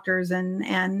have doctors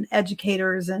and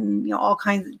educators and all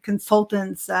kinds of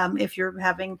consultants. If you're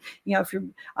having, if you're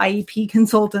IEP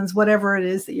consultants, whatever it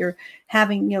is that you're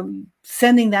having,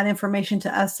 sending that information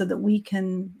to us so that we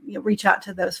can reach out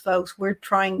to those folks. We're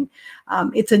trying.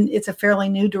 It's a fairly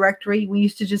new directory. We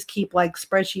used to just keep like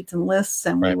spreadsheets and lists,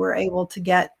 and we were able to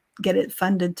get it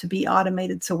funded to be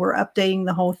automated. So we're updating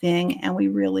the whole thing, and we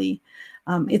really,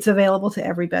 it's available to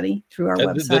everybody through our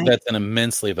website. That's an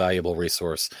immensely valuable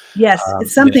resource. Yes,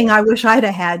 it's something I wish I'd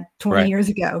have had 20 years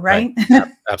ago, right?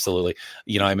 Absolutely.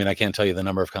 I can't tell you the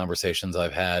number of conversations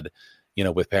I've had,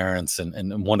 with parents,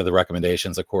 and one of the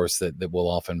recommendations, of course, that we'll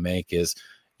often make is,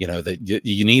 that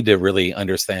you need to really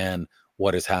understand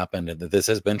what has happened and that this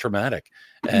has been traumatic.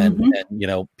 And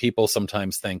people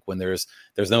sometimes think when there's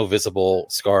no visible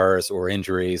scars or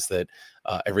injuries that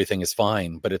everything is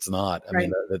fine, but it's not. I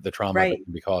mean, the trauma that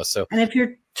can be caused. So, and if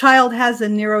your child has a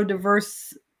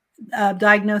neurodiverse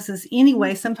diagnosis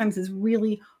anyway, sometimes it's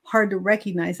really hard to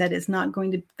recognize that it's not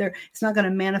going to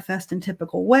manifest in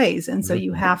typical ways. And so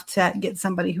you have to get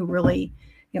somebody who really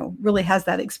has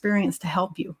that experience to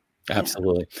help you.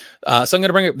 Absolutely. So I'm going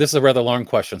to bring up, this is a rather long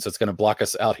question, so it's going to block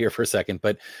us out here for a second.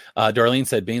 But Darlene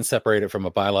said being separated from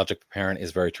a biological parent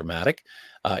is very traumatic.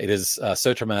 It is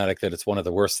so traumatic that it's one of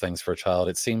the worst things for a child.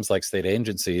 It seems like state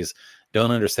agencies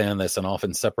don't understand this and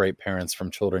often separate parents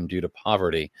from children due to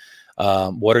poverty.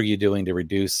 What are you doing to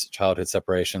reduce childhood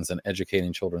separations and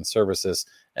educating children's services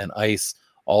and ICE?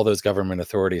 All those government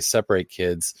authorities separate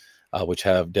kids, which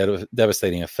have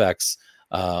devastating effects.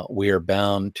 We are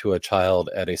bound to a child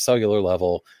at a cellular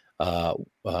level,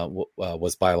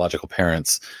 was biological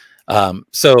parents.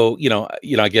 So,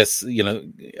 I guess,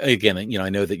 again, I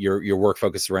know that your work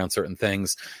focuses around certain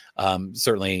things.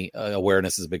 Certainly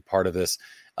awareness is a big part of this.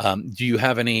 Do you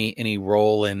have any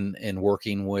role in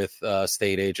working with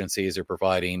state agencies or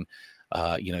providing,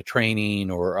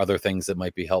 training or other things that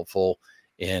might be helpful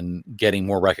in getting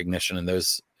more recognition in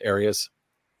those areas?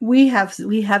 We have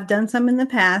done some in the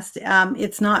past.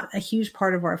 It's not a huge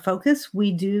part of our focus.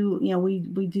 We do,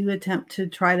 we do attempt to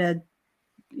try to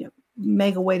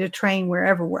make a way to train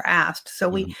wherever we're asked. So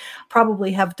we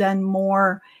probably have done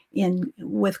more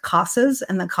with CASAs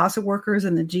and the CASA workers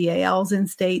and the GALs in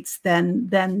states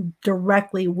than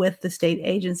directly with the state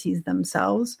agencies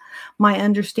themselves. My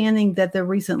understanding that the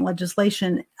recent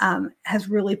legislation has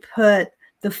really put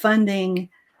the funding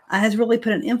has really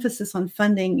put an emphasis on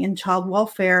funding in child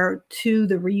welfare to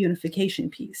the reunification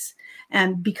piece.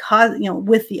 And because,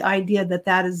 with the idea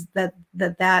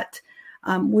that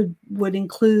would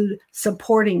include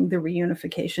supporting the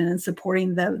reunification and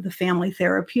supporting the family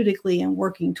therapeutically and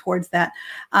working towards that.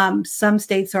 Some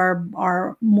states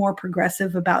are more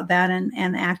progressive about that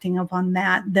and acting upon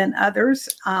that than others.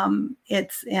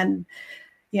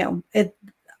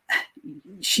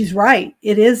 She's right.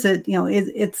 It is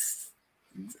it's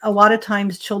a lot of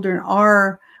times children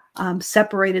are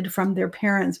separated from their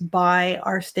parents by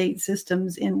our state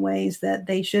systems in ways that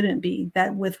they shouldn't be,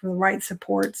 that with the right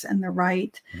supports and the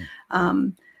right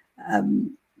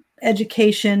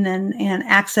education and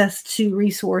access to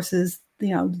resources,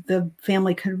 the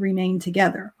family could remain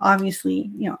together. Obviously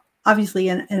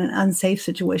in an unsafe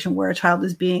situation where a child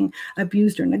is being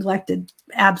abused or neglected,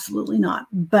 absolutely not.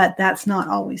 But that's not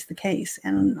always the case.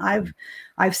 And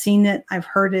I've seen it, I've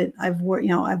heard it, I've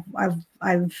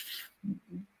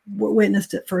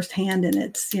witnessed it firsthand, and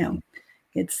it's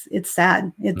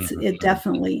sad. It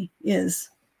definitely is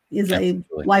Absolutely.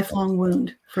 A lifelong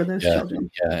wound for those children.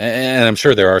 Yeah, and I'm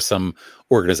sure there are some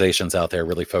organizations out there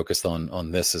really focused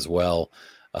on this as well,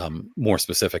 more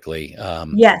specifically.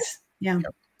 Yes. Yeah.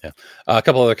 Yeah. A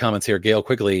couple other comments here. Gail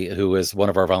Quigley, who is one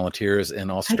of our volunteers in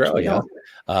Australia,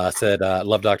 said,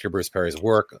 love Dr. Bruce Perry's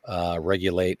work,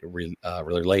 regulate,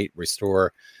 relate,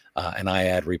 restore, and I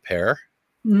add repair.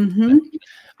 Mm-hmm.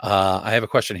 I have a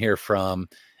question here from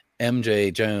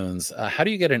MJ Jones. How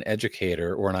do you get an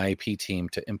educator or an IEP team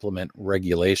to implement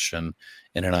regulation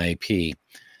in an IEP?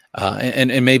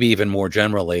 And maybe even more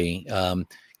generally,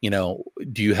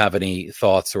 do you have any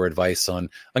thoughts or advice on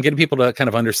getting people to kind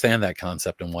of understand that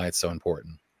concept and why it's so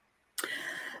important?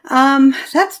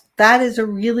 That is a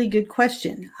really good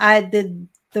question.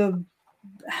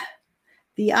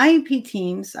 The IEP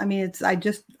teams, I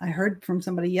heard from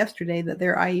somebody yesterday that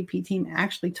their IEP team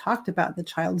actually talked about the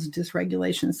child's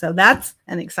dysregulation. So that's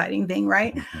an exciting thing,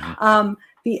 right? Mm-hmm.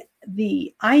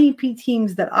 The IEP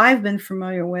teams that I've been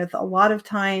familiar with a lot of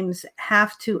times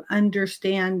have to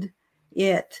understand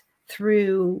it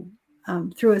through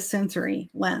a sensory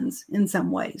lens in some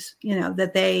ways,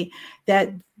 sometimes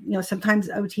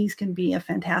OTs can be a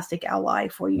fantastic ally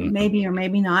for you, mm-hmm. maybe or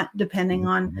maybe not, depending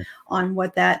on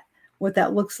what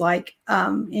that looks like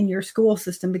in your school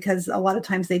system, because a lot of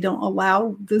times they don't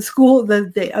allow the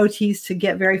OTs to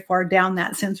get very far down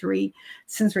that sensory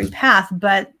path,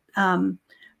 but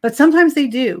sometimes they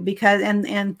do, because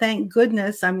and thank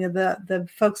goodness, the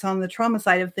folks on the trauma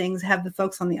side of things have the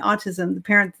folks on the autism,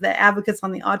 the advocates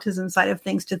on the autism side of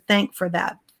things to thank for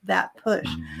that push,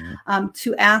 mm-hmm.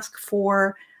 To ask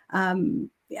for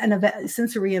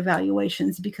sensory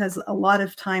evaluations, because a lot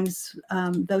of times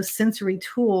those sensory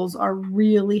tools are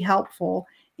really helpful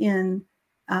in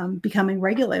becoming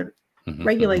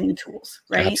regulating tools,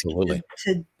 right? Absolutely.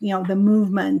 To the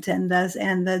movement and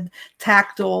the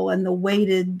tactile and the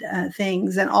weighted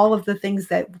things and all of the things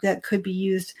that could be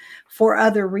used for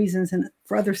other reasons and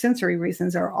for other sensory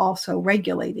reasons are also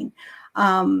regulating.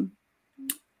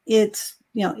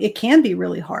 It can be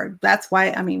really hard. That's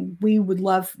why, we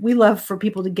love for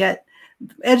people to get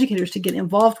educators to get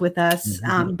involved with us,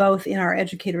 mm-hmm. Both in our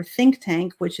educator think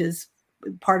tank, which is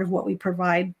part of what we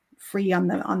provide free on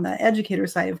the educator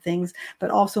side of things, but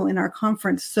also in our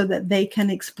conference, so that they can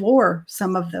explore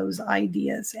some of those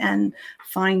ideas and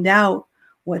find out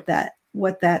what that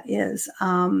that is.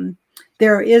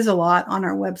 There is a lot on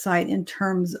our website in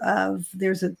terms of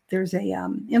there's a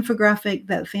infographic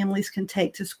that families can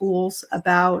take to schools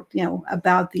about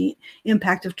the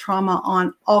impact of trauma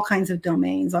on all kinds of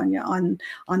domains, on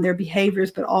their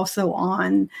behaviors, but also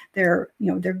on their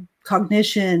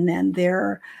cognition and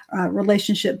their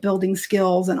relationship building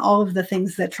skills and all of the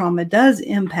things that trauma does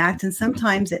impact. And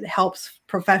sometimes it helps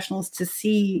professionals to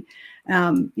see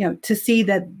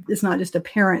that it's not just a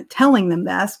parent telling them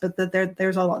this, but that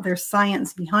there's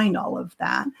science behind all of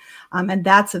that. And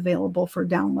that's available for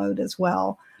download as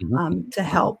well, to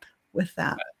help with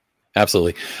that.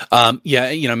 Absolutely.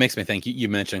 It makes me think you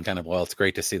mentioned kind of, well, it's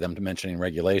great to see them mentioning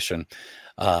regulation,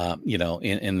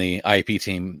 in the IEP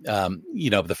team.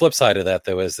 The flip side of that,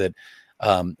 though, is that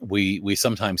we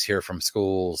sometimes hear from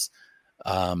schools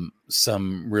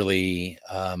some really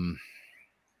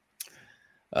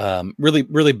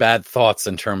really bad thoughts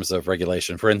in terms of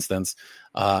regulation. For instance,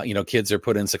 kids are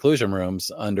put in seclusion rooms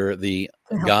under the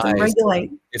guise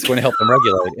it's going to help them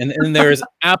regulate. And there's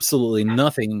absolutely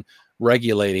nothing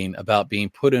regulating about being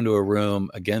put into a room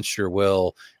against your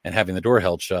will and having the door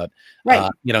held shut.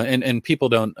 Right. And people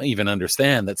don't even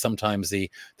understand that sometimes the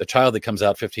child that comes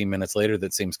out 15 minutes later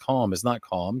that seems calm is not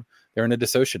calm. They're in a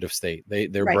dissociative state.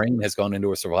 Their brain has gone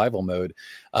into a survival mode.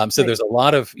 There's a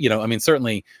lot of,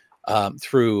 certainly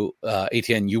through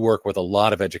ATN, you work with a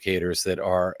lot of educators that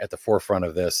are at the forefront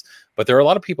of this, but there are a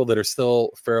lot of people that are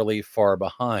still fairly far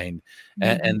behind.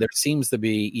 And there seems to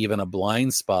be even a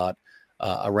blind spot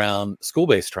around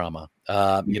school-based trauma.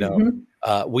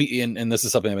 We, and this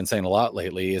is something I've been saying a lot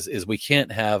lately, is we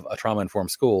can't have a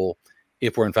trauma-informed school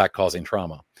if we're in fact causing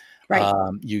trauma. Right.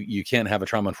 You can't have a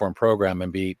trauma-informed program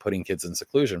and be putting kids in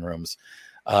seclusion rooms.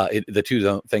 The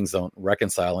two things don't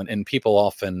reconcile. And people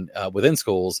often within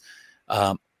schools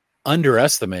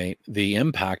underestimate the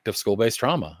impact of school-based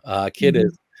trauma. A kid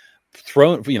is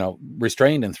thrown,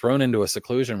 restrained and thrown into a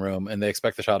seclusion room, and they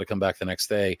expect the child to come back the next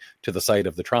day to the site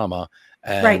of the trauma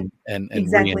and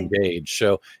exactly. re-engage.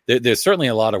 So there's certainly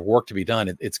a lot of work to be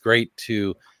done. It's great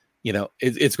to,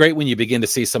 it's great when you begin to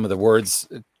see some of the words,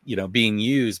 being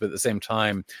used, but at the same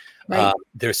time,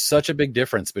 there's such a big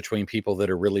difference between people that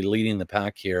are really leading the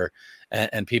pack here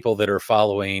and people that are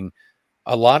following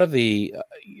a lot of the,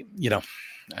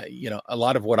 a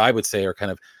lot of what I would say are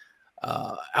kind of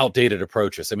outdated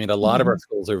approaches. I mean, a lot of our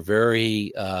schools are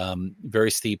very, very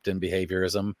steeped in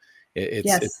behaviorism.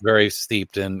 It's very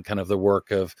steeped in kind of the work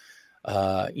of,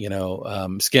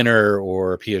 Skinner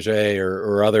or Piaget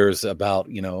or others about,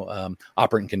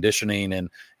 operant conditioning, and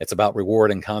it's about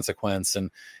reward and consequence.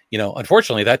 And,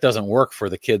 unfortunately that doesn't work for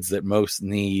the kids that most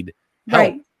need help.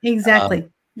 Right. Exactly.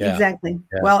 Exactly.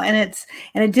 Yeah. Well, and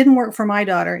it didn't work for my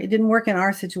daughter. It didn't work in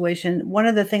our situation. One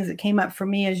of the things that came up for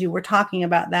me as you were talking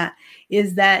about that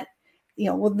is that,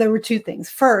 there were two things.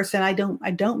 First, and I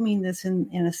don't mean this in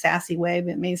a sassy way,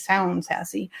 but it may sound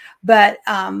sassy, but,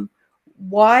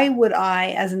 why would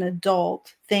I, as an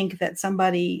adult, think that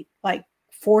somebody like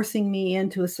forcing me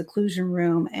into a seclusion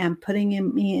room and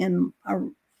putting me in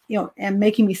and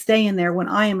making me stay in there when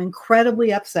I am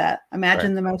incredibly upset?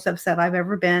 Imagine the most upset I've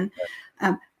ever been.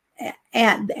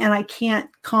 And I can't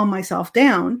calm myself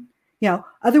down.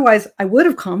 Otherwise I would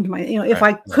have calmed if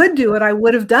I could do it, I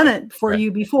would have done it for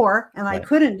you before, and I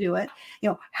couldn't do it.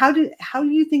 How do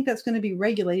you think that's going to be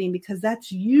regulating? Because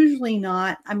that's usually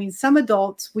not, some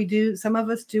adults, some of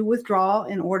us do withdraw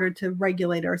in order to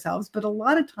regulate ourselves, but a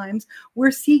lot of times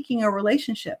we're seeking a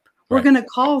relationship. We're going to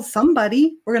call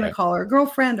somebody, we're going to call our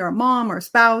girlfriend or a mom or a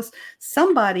spouse,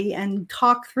 somebody, and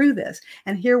talk through this.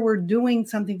 And here we're doing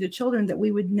something to children that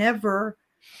we would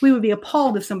be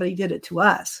appalled if somebody did it to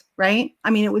us, right?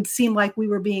 It would seem like we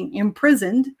were being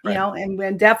imprisoned,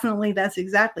 and definitely that's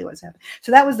exactly what's happening.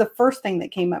 So that was the first thing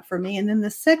that came up for me. And then the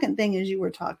second thing, as you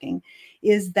were talking,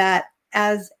 is that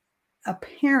as a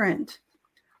parent,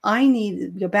 I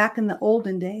needed, back in the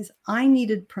olden days, I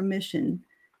needed permission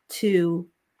to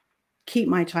keep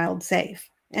my child safe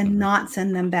and not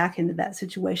send them back into that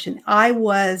situation. I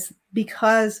was,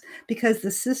 because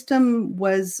the system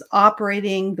was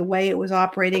operating the way it was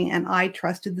operating, and I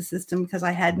trusted the system because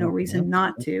I had no reason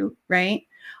not to, right?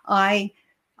 I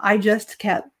just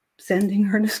kept sending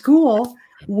her to school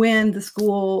when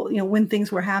when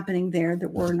things were happening there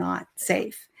that were not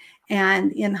safe.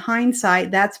 And in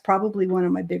hindsight, that's probably one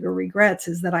of my bigger regrets,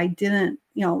 is that I didn't,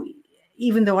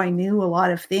 even though I knew a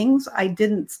lot of things, I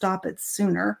didn't stop it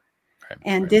sooner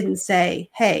and didn't say,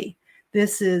 hey,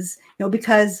 this is,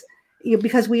 because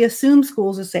we assume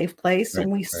school's a safe place,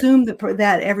 and we assume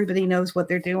that everybody knows what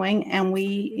they're doing. And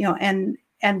we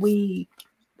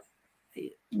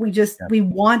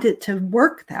want it to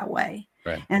work that way.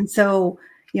 Right. And so,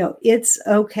 it's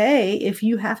okay if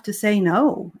you have to say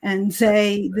no and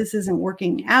say, this isn't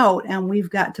working out and we've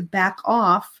got to back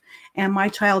off and my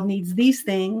child needs these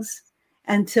things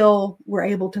until we're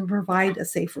able to provide a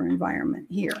safer environment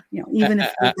here, even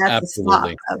if that's a stop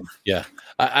Absolutely. of. Yeah.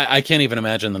 I can't even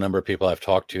imagine the number of people I've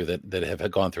talked to that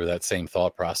have gone through that same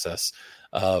thought process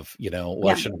of, well,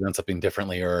 I should have done something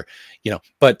differently, or,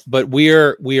 but we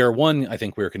are one, I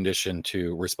think we're conditioned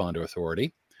to respond to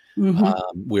authority.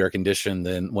 We are conditioned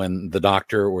then when the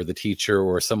doctor or the teacher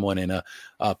or someone in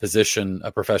a position,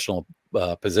 a professional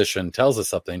position tells us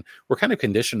something, we're kind of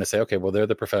conditioned to say, okay, well, they're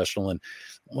the professional and,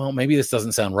 well, maybe this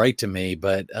doesn't sound right to me,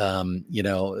 but,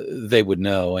 they would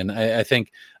know. And I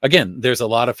think, again, there's a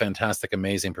lot of fantastic,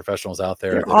 amazing professionals out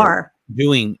there that are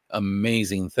doing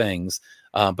amazing things.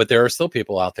 But there are still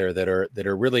people out there that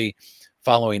are really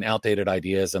following outdated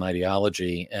ideas and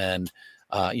ideology. And,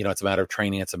 it's a matter of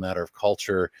training. It's a matter of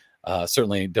culture.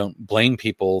 Certainly don't blame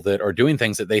people that are doing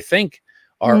things that they think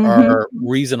are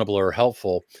reasonable or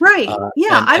helpful. Right.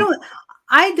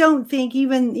 I don't think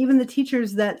even the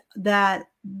teachers that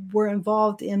were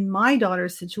involved in my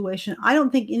daughter's situation, I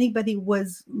don't think anybody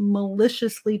was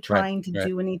maliciously trying to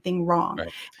do anything wrong.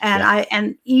 Right.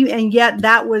 And and yet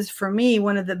that was for me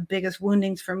one of the biggest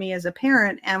woundings for me as a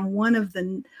parent. And one of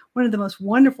the most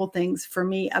wonderful things for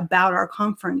me about our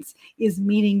conference is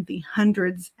meeting the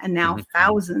hundreds and now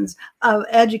thousands of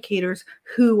educators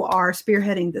who are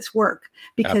spearheading this work,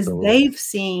 because they've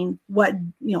seen what,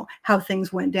 how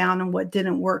things went down and what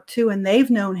didn't work too. And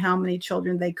they've known how many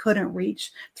children they couldn't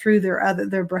reach through their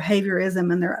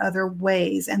behaviorism and their other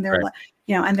ways. And they're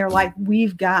and they're like,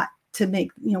 we've got to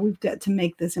make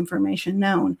this information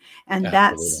known. And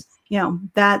that's,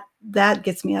 that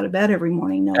gets me out of bed every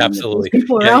morning knowing that those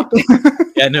people are out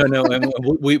there. No. And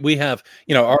we have,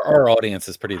 our audience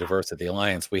is pretty diverse at the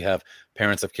Alliance. We have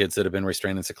parents of kids that have been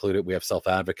restrained and secluded. We have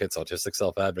self-advocates, autistic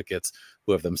self-advocates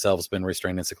who have themselves been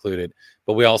restrained and secluded.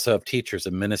 But we also have teachers,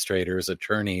 administrators,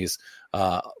 attorneys,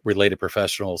 related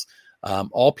professionals,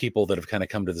 all people that have kind of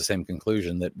come to the same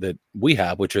conclusion that we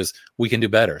have, which is we can do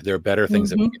better. There are better things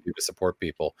that we can do to support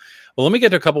people. Well, let me get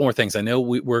to a couple more things. I know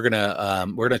we're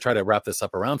gonna try to wrap this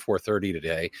up around 4:30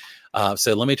 today.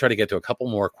 So let me try to get to a couple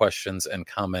more questions and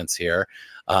comments here.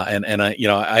 And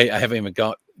I haven't even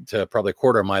got to probably a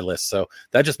quarter of my list. So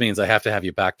that just means I have to have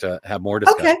you back to have more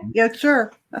discussion. Okay. Yeah,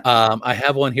 sure. I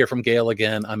have one here from Gail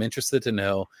again. I'm interested to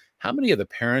know how many of the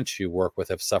parents you work with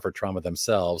have suffered trauma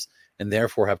themselves and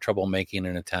therefore have trouble making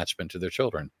an attachment to their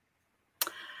children.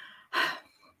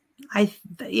 I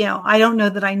don't know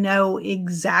that I know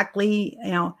exactly,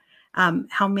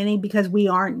 how many, because we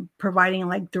aren't providing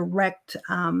like direct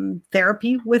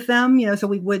therapy with them, so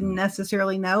we wouldn't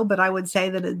necessarily know, but I would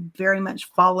say that it very much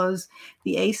follows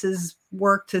the ACEs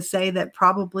work to say that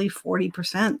probably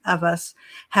 40% of us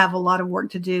have a lot of work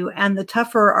to do. And the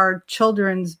tougher our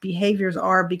children's behaviors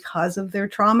are because of their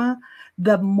trauma,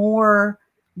 the more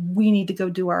we need to go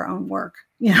do our own work.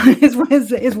 Is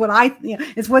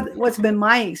what's been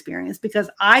my experience, because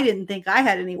I didn't think I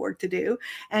had any work to do.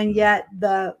 And yet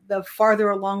the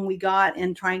farther along we got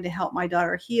in trying to help my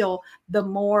daughter heal, the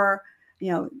more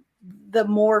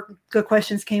good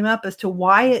questions came up as to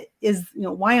why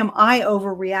am I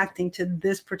overreacting to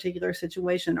this particular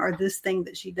situation, or this thing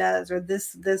that she does, or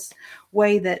this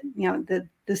way that, that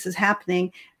this is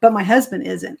happening, but my husband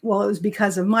isn't. Well, it was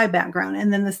because of my background.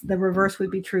 And then the reverse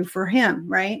would be true for him.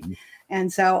 Right.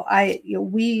 And so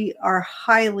we are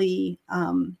highly,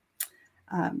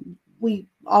 we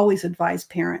always advise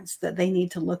parents that they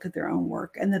need to look at their own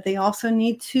work, and that they also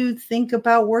need to think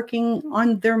about working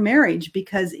on their marriage,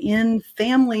 because in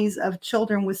families of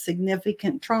children with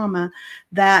significant trauma,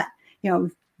 that,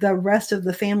 the rest of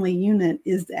the family unit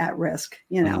is at risk,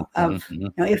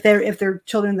 if they're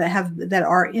children that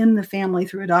are in the family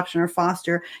through adoption or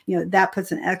foster, that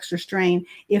puts an extra strain.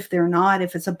 If they're not,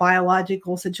 if it's a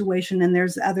biological situation and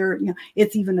there's other,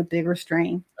 it's even a bigger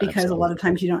strain, because a lot of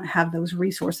times you don't have those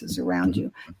resources around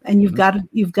you, and you've got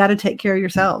to take care of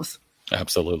yourselves.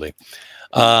 Absolutely.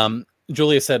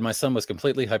 Julia said, my son was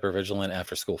completely hypervigilant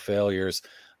after school failures.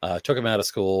 Took him out of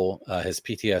school. His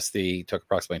PTSD took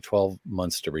approximately 12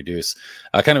 months to reduce.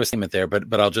 Kind of a statement there, but I'm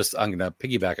going to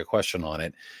piggyback a question on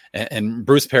it. And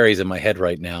Bruce Perry's in my head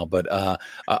right now, but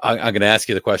I'm going to ask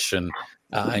you the question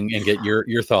and get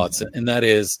your thoughts. And that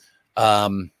is,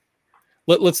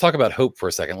 let's talk about hope for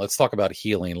a second. Let's talk about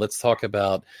healing. Let's talk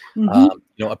about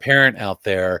a parent out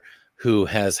there who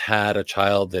has had a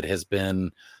child that has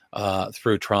been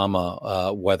through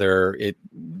trauma,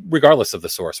 regardless of the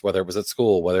source, whether it was at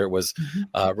school, whether it was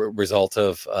a result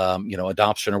of,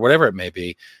 adoption or whatever it may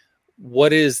be.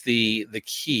 what is the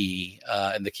key?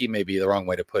 And the key may be the wrong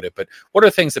way to put it, but what are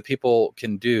things that people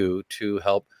can do to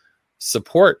help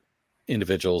support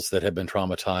individuals that have been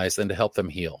traumatized and to help them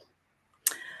heal?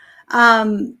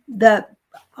 That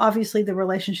obviously the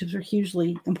relationships are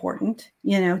hugely important,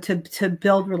 to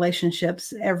build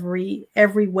relationships every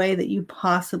way that you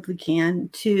possibly can.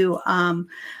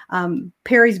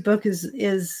 Perry's book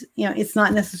is it's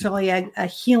not necessarily a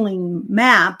healing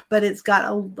map, but it's got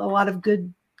a lot of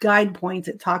good guide points.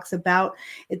 It talks about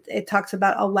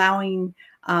allowing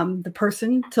the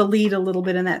person to lead a little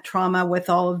bit in that trauma with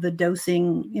all of the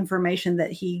dosing information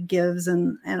that he gives,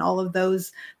 and all of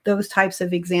those types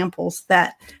of examples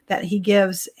that he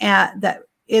gives. That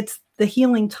it's the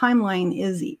healing timeline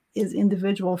is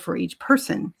individual for each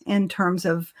person in terms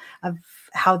of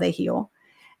how they heal,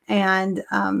 and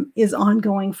is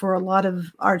ongoing for a lot of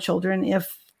our children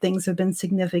if things have been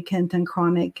significant and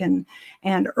chronic and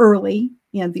early.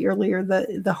 The earlier,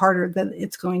 the harder that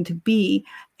it's going to be.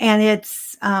 And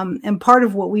it's, and part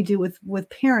of what we do with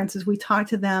parents is we talk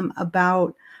to them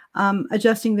about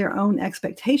adjusting their own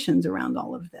expectations around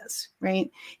all of this,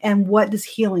 right? And what does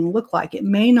healing look like? It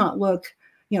may not look,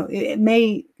 it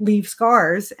may leave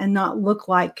scars and not look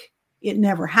like it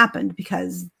never happened,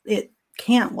 because it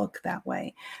can't look that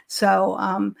way. So,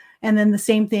 and then the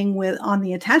same thing on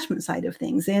the attachment side of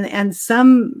things. And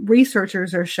some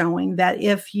researchers are showing that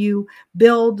if you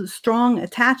build strong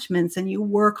attachments and you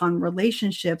work on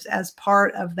relationships as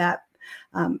part of that,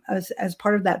 as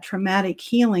part of that traumatic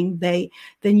healing, then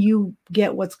you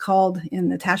get what's called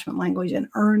in attachment language an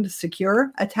earned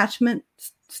secure attachment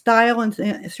style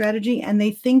and strategy. And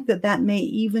they think that may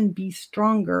even be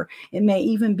stronger. It may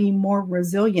even be more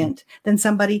resilient than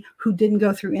somebody who didn't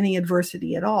go through any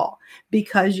adversity at all,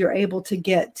 because you're able to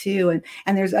get to,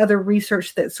 and there's other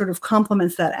research that sort of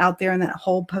complements that out there in that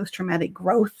whole post-traumatic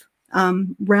growth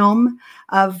realm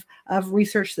of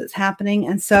research that's happening.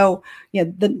 And so,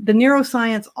 the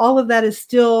neuroscience, all of that is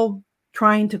still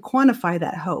trying to quantify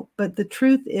that hope. But the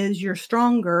truth is, you're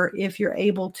stronger if you're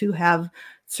able to have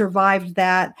survived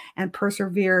that and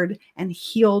persevered and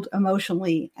healed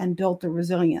emotionally and built the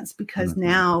resilience, because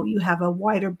now you have a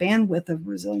wider bandwidth of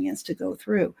resilience to go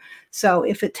through. So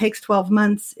if it takes 12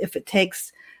 months, if it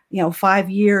takes, 5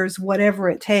 years, whatever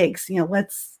it takes,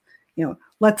 let's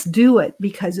do it,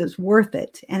 because it's worth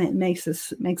it. And it makes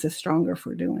us stronger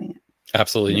for doing it.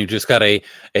 Absolutely. And you just got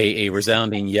a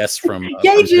resounding yes from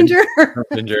Yay, Ginger.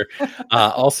 Ginger.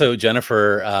 Also,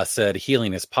 Jennifer said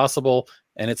healing is possible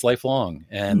and it's lifelong.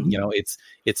 And,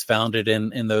 it's founded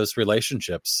in those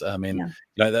relationships. I mean,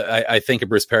 I think of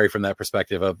Bruce Perry from that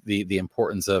perspective of the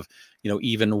importance of,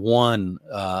 even one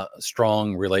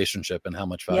strong relationship and how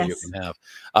much value it can have.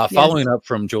 Following up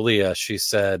from Julia, she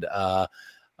said,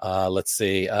 let's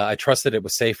see, I trusted it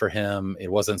was safe for him.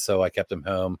 It wasn't, so I kept him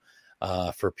home.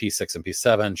 For P6 and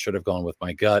P7, should have gone with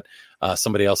my gut.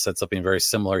 Somebody else said something very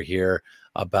similar here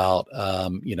about,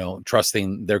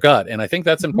 trusting their gut. And I think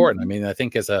that's important. I mean, I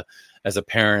think as a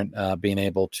parent, being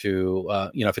able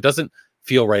to, if it doesn't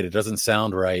feel right, it doesn't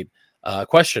sound right,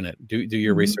 question it, do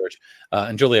your research.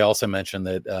 And Julia also mentioned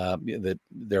that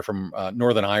they're from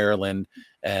Northern Ireland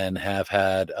and have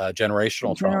had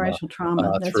generational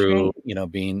trauma through,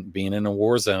 being in a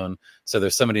war zone. So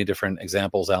there's so many different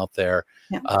examples out there.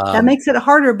 Yeah. That makes it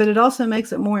harder, but it also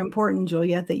makes it more important,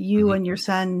 Julia, that you and your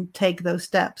son take those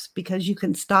steps, because you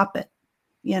can stop it,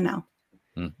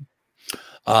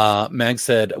 Meg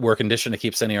said, we're conditioned to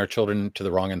keep sending our children to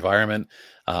the wrong environment.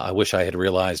 I wish I had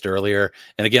realized earlier.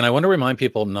 And again, I want to remind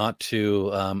people not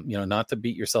to, not to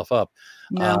beat yourself up.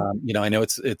 No. I know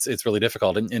it's really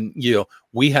difficult, and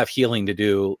we have healing to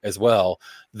do as well.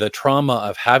 The trauma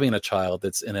of having a child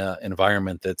that's in an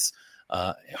environment that's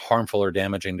harmful or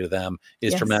damaging to them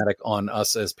is traumatic on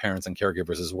us as parents and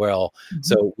caregivers as well.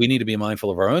 So we need to be mindful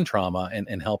of our own trauma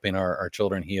and helping our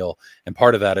children heal. And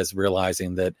part of that is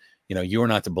realizing that, you are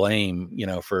not to blame,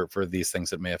 for these things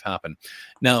that may have happened.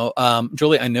 Now,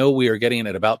 Julie, I know we are getting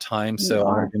at about time, so I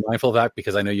want to be mindful of that,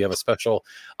 because I know you have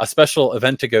a special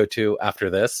event to go to after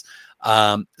this.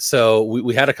 So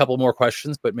we had a couple more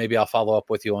questions, but maybe I'll follow up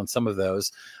with you on some of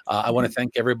those. I want to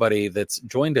thank everybody that's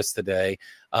joined us today.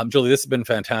 Julie, this has been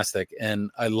fantastic,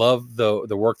 and I love the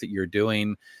work that you're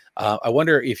doing. I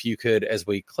wonder if you could, as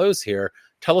we close here,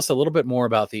 tell us a little bit more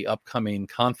about the upcoming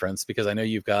conference, because I know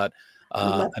you've got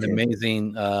an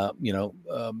amazing,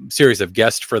 series of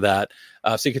guests for that.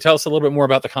 So you could tell us a little bit more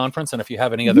about the conference, and if you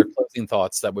have any other closing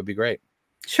thoughts, that would be great.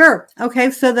 Sure. Okay.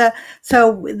 So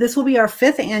this will be our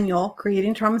 5th annual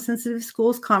Creating Trauma Sensitive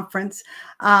Schools conference.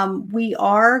 We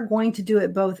are going to do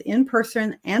it both in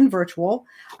person and virtual.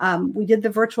 We did the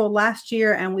virtual last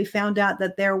year, and we found out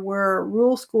that there were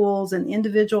rural schools and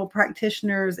individual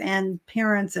practitioners and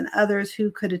parents and others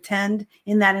who could attend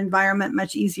in that environment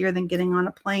much easier than getting on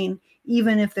a plane,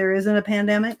 even if there isn't a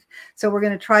pandemic. So we're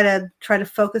going to try to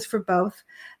focus for both.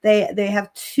 They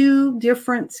have 2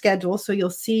 different schedules, so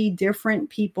you'll see different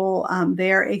people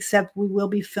there, except we will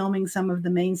be filming some of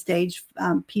the main stage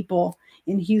people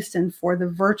in Houston for the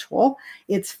virtual.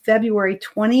 It's February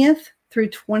 20th through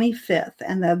 25th,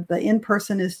 and the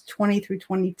in-person is 20 through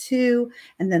 22,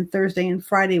 and then Thursday and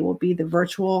Friday will be the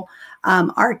virtual.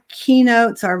 Our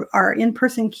keynotes, our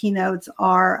in-person keynotes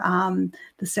are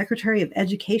the Secretary of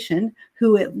Education,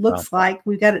 who it looks like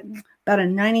we've got about a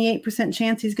 98%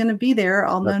 chance he's going to be there.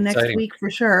 I'll know next week for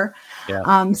sure.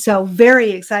 Yeah. So very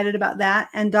excited about that.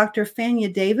 And Dr.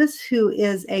 Fania Davis, who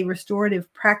is a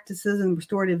restorative practices and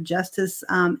restorative justice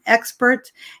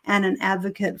expert and an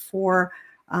advocate for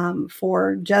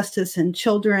justice and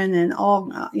children and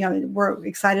all, we're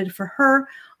excited for her.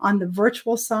 On the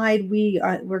virtual side,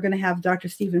 we're going to have Dr.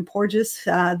 Stephen Porges,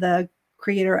 the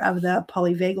creator of the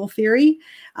polyvagal theory,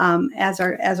 as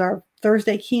our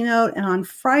Thursday keynote. And on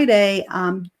Friday,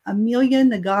 Amelia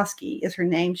Nagoski is her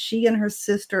name. She and her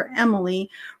sister Emily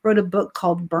wrote a book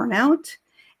called Burnout,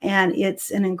 and it's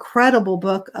an incredible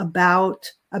book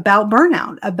about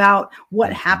burnout, about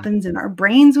what happens in our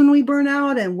brains when we burn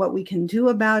out and what we can do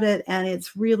about it. And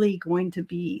it's really going to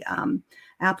be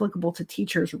applicable to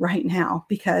teachers right now,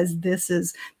 because this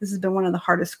has been one of the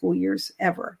hardest school years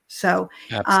ever. So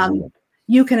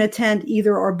you can attend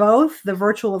either or both. The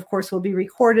virtual, of course, will be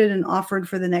recorded and offered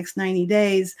for the next 90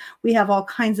 days. We have all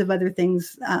kinds of other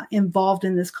things involved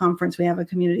in this conference. We have a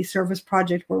community service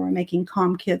project where we're making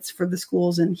comm kits for the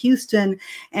schools in Houston,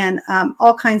 and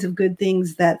all kinds of good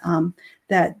things that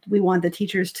we want the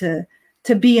teachers to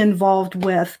be involved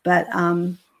with. But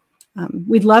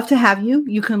we'd love to have you.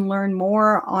 You can learn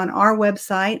more on our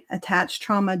website,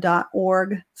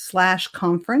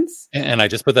 attachtrauma.org/conference. And I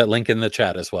just put that link in the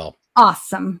chat as well.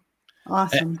 Awesome.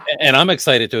 And I'm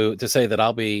excited to say that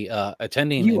I'll be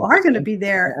attending. You are going to be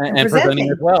there and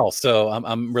presenting as well. So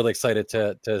I'm really excited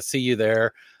to see you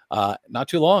there. Not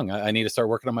too long. I need to start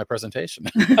working on my presentation.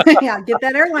 Yeah, get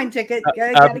that airline ticket.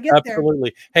 Got to get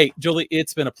Absolutely. There. Hey, Julie,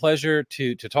 it's been a pleasure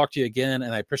to talk to you again,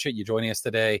 and I appreciate you joining us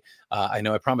today. I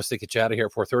know I promised to get you out of here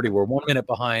at 4:30. We're 1 minute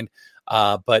behind,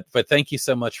 but thank you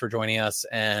so much for joining us,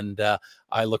 and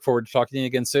I look forward to talking to you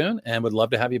again soon, and would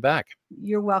love to have you back.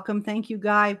 You're welcome. Thank you,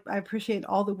 Guy. I appreciate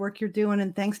all the work you're doing,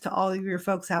 and thanks to all of your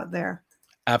folks out there.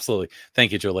 Absolutely.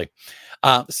 Thank you, Julie.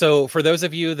 So for those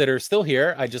of you that are still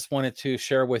here, I just wanted to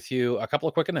share with you a couple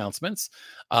of quick announcements.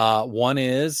 One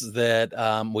is that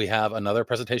we have another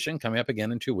presentation coming up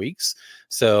again in 2 weeks.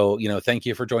 So, thank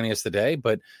you for joining us today.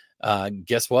 But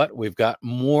guess what? We've got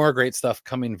more great stuff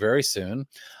coming very soon.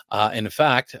 In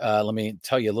fact, let me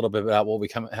tell you a little bit about what we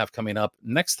have coming up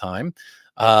next time.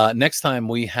 Next time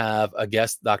we have a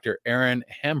guest, Dr. Erin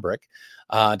Hambrick.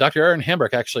 Dr. Erin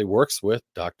Hambrick actually works with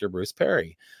Dr. Bruce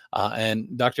Perry.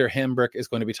 And Dr. Hambrick is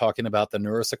going to be talking about the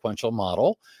neurosequential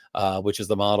model, which is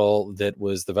the model that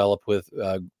was developed with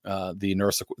through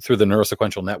the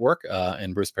Neurosequential Network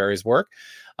and Bruce Perry's work,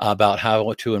 about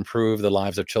how to improve the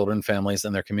lives of children, families,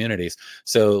 and their communities.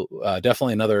 So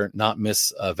definitely another not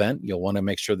miss event. You'll want to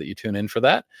make sure that you tune in for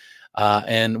that.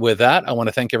 And with that, I want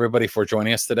to thank everybody for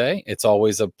joining us today. It's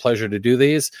always a pleasure to do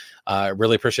these. I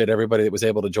really appreciate everybody that was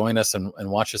able to join us and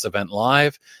watch this event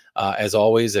live. As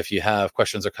always, if you have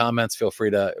questions or comments, feel free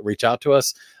to reach out to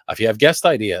us. If you have guest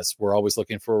ideas, we're always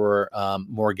looking for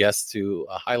more guests to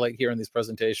highlight here in these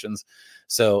presentations.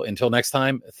 So until next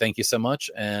time, thank you so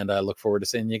much. And I look forward to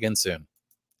seeing you again soon.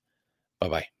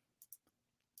 Bye-bye.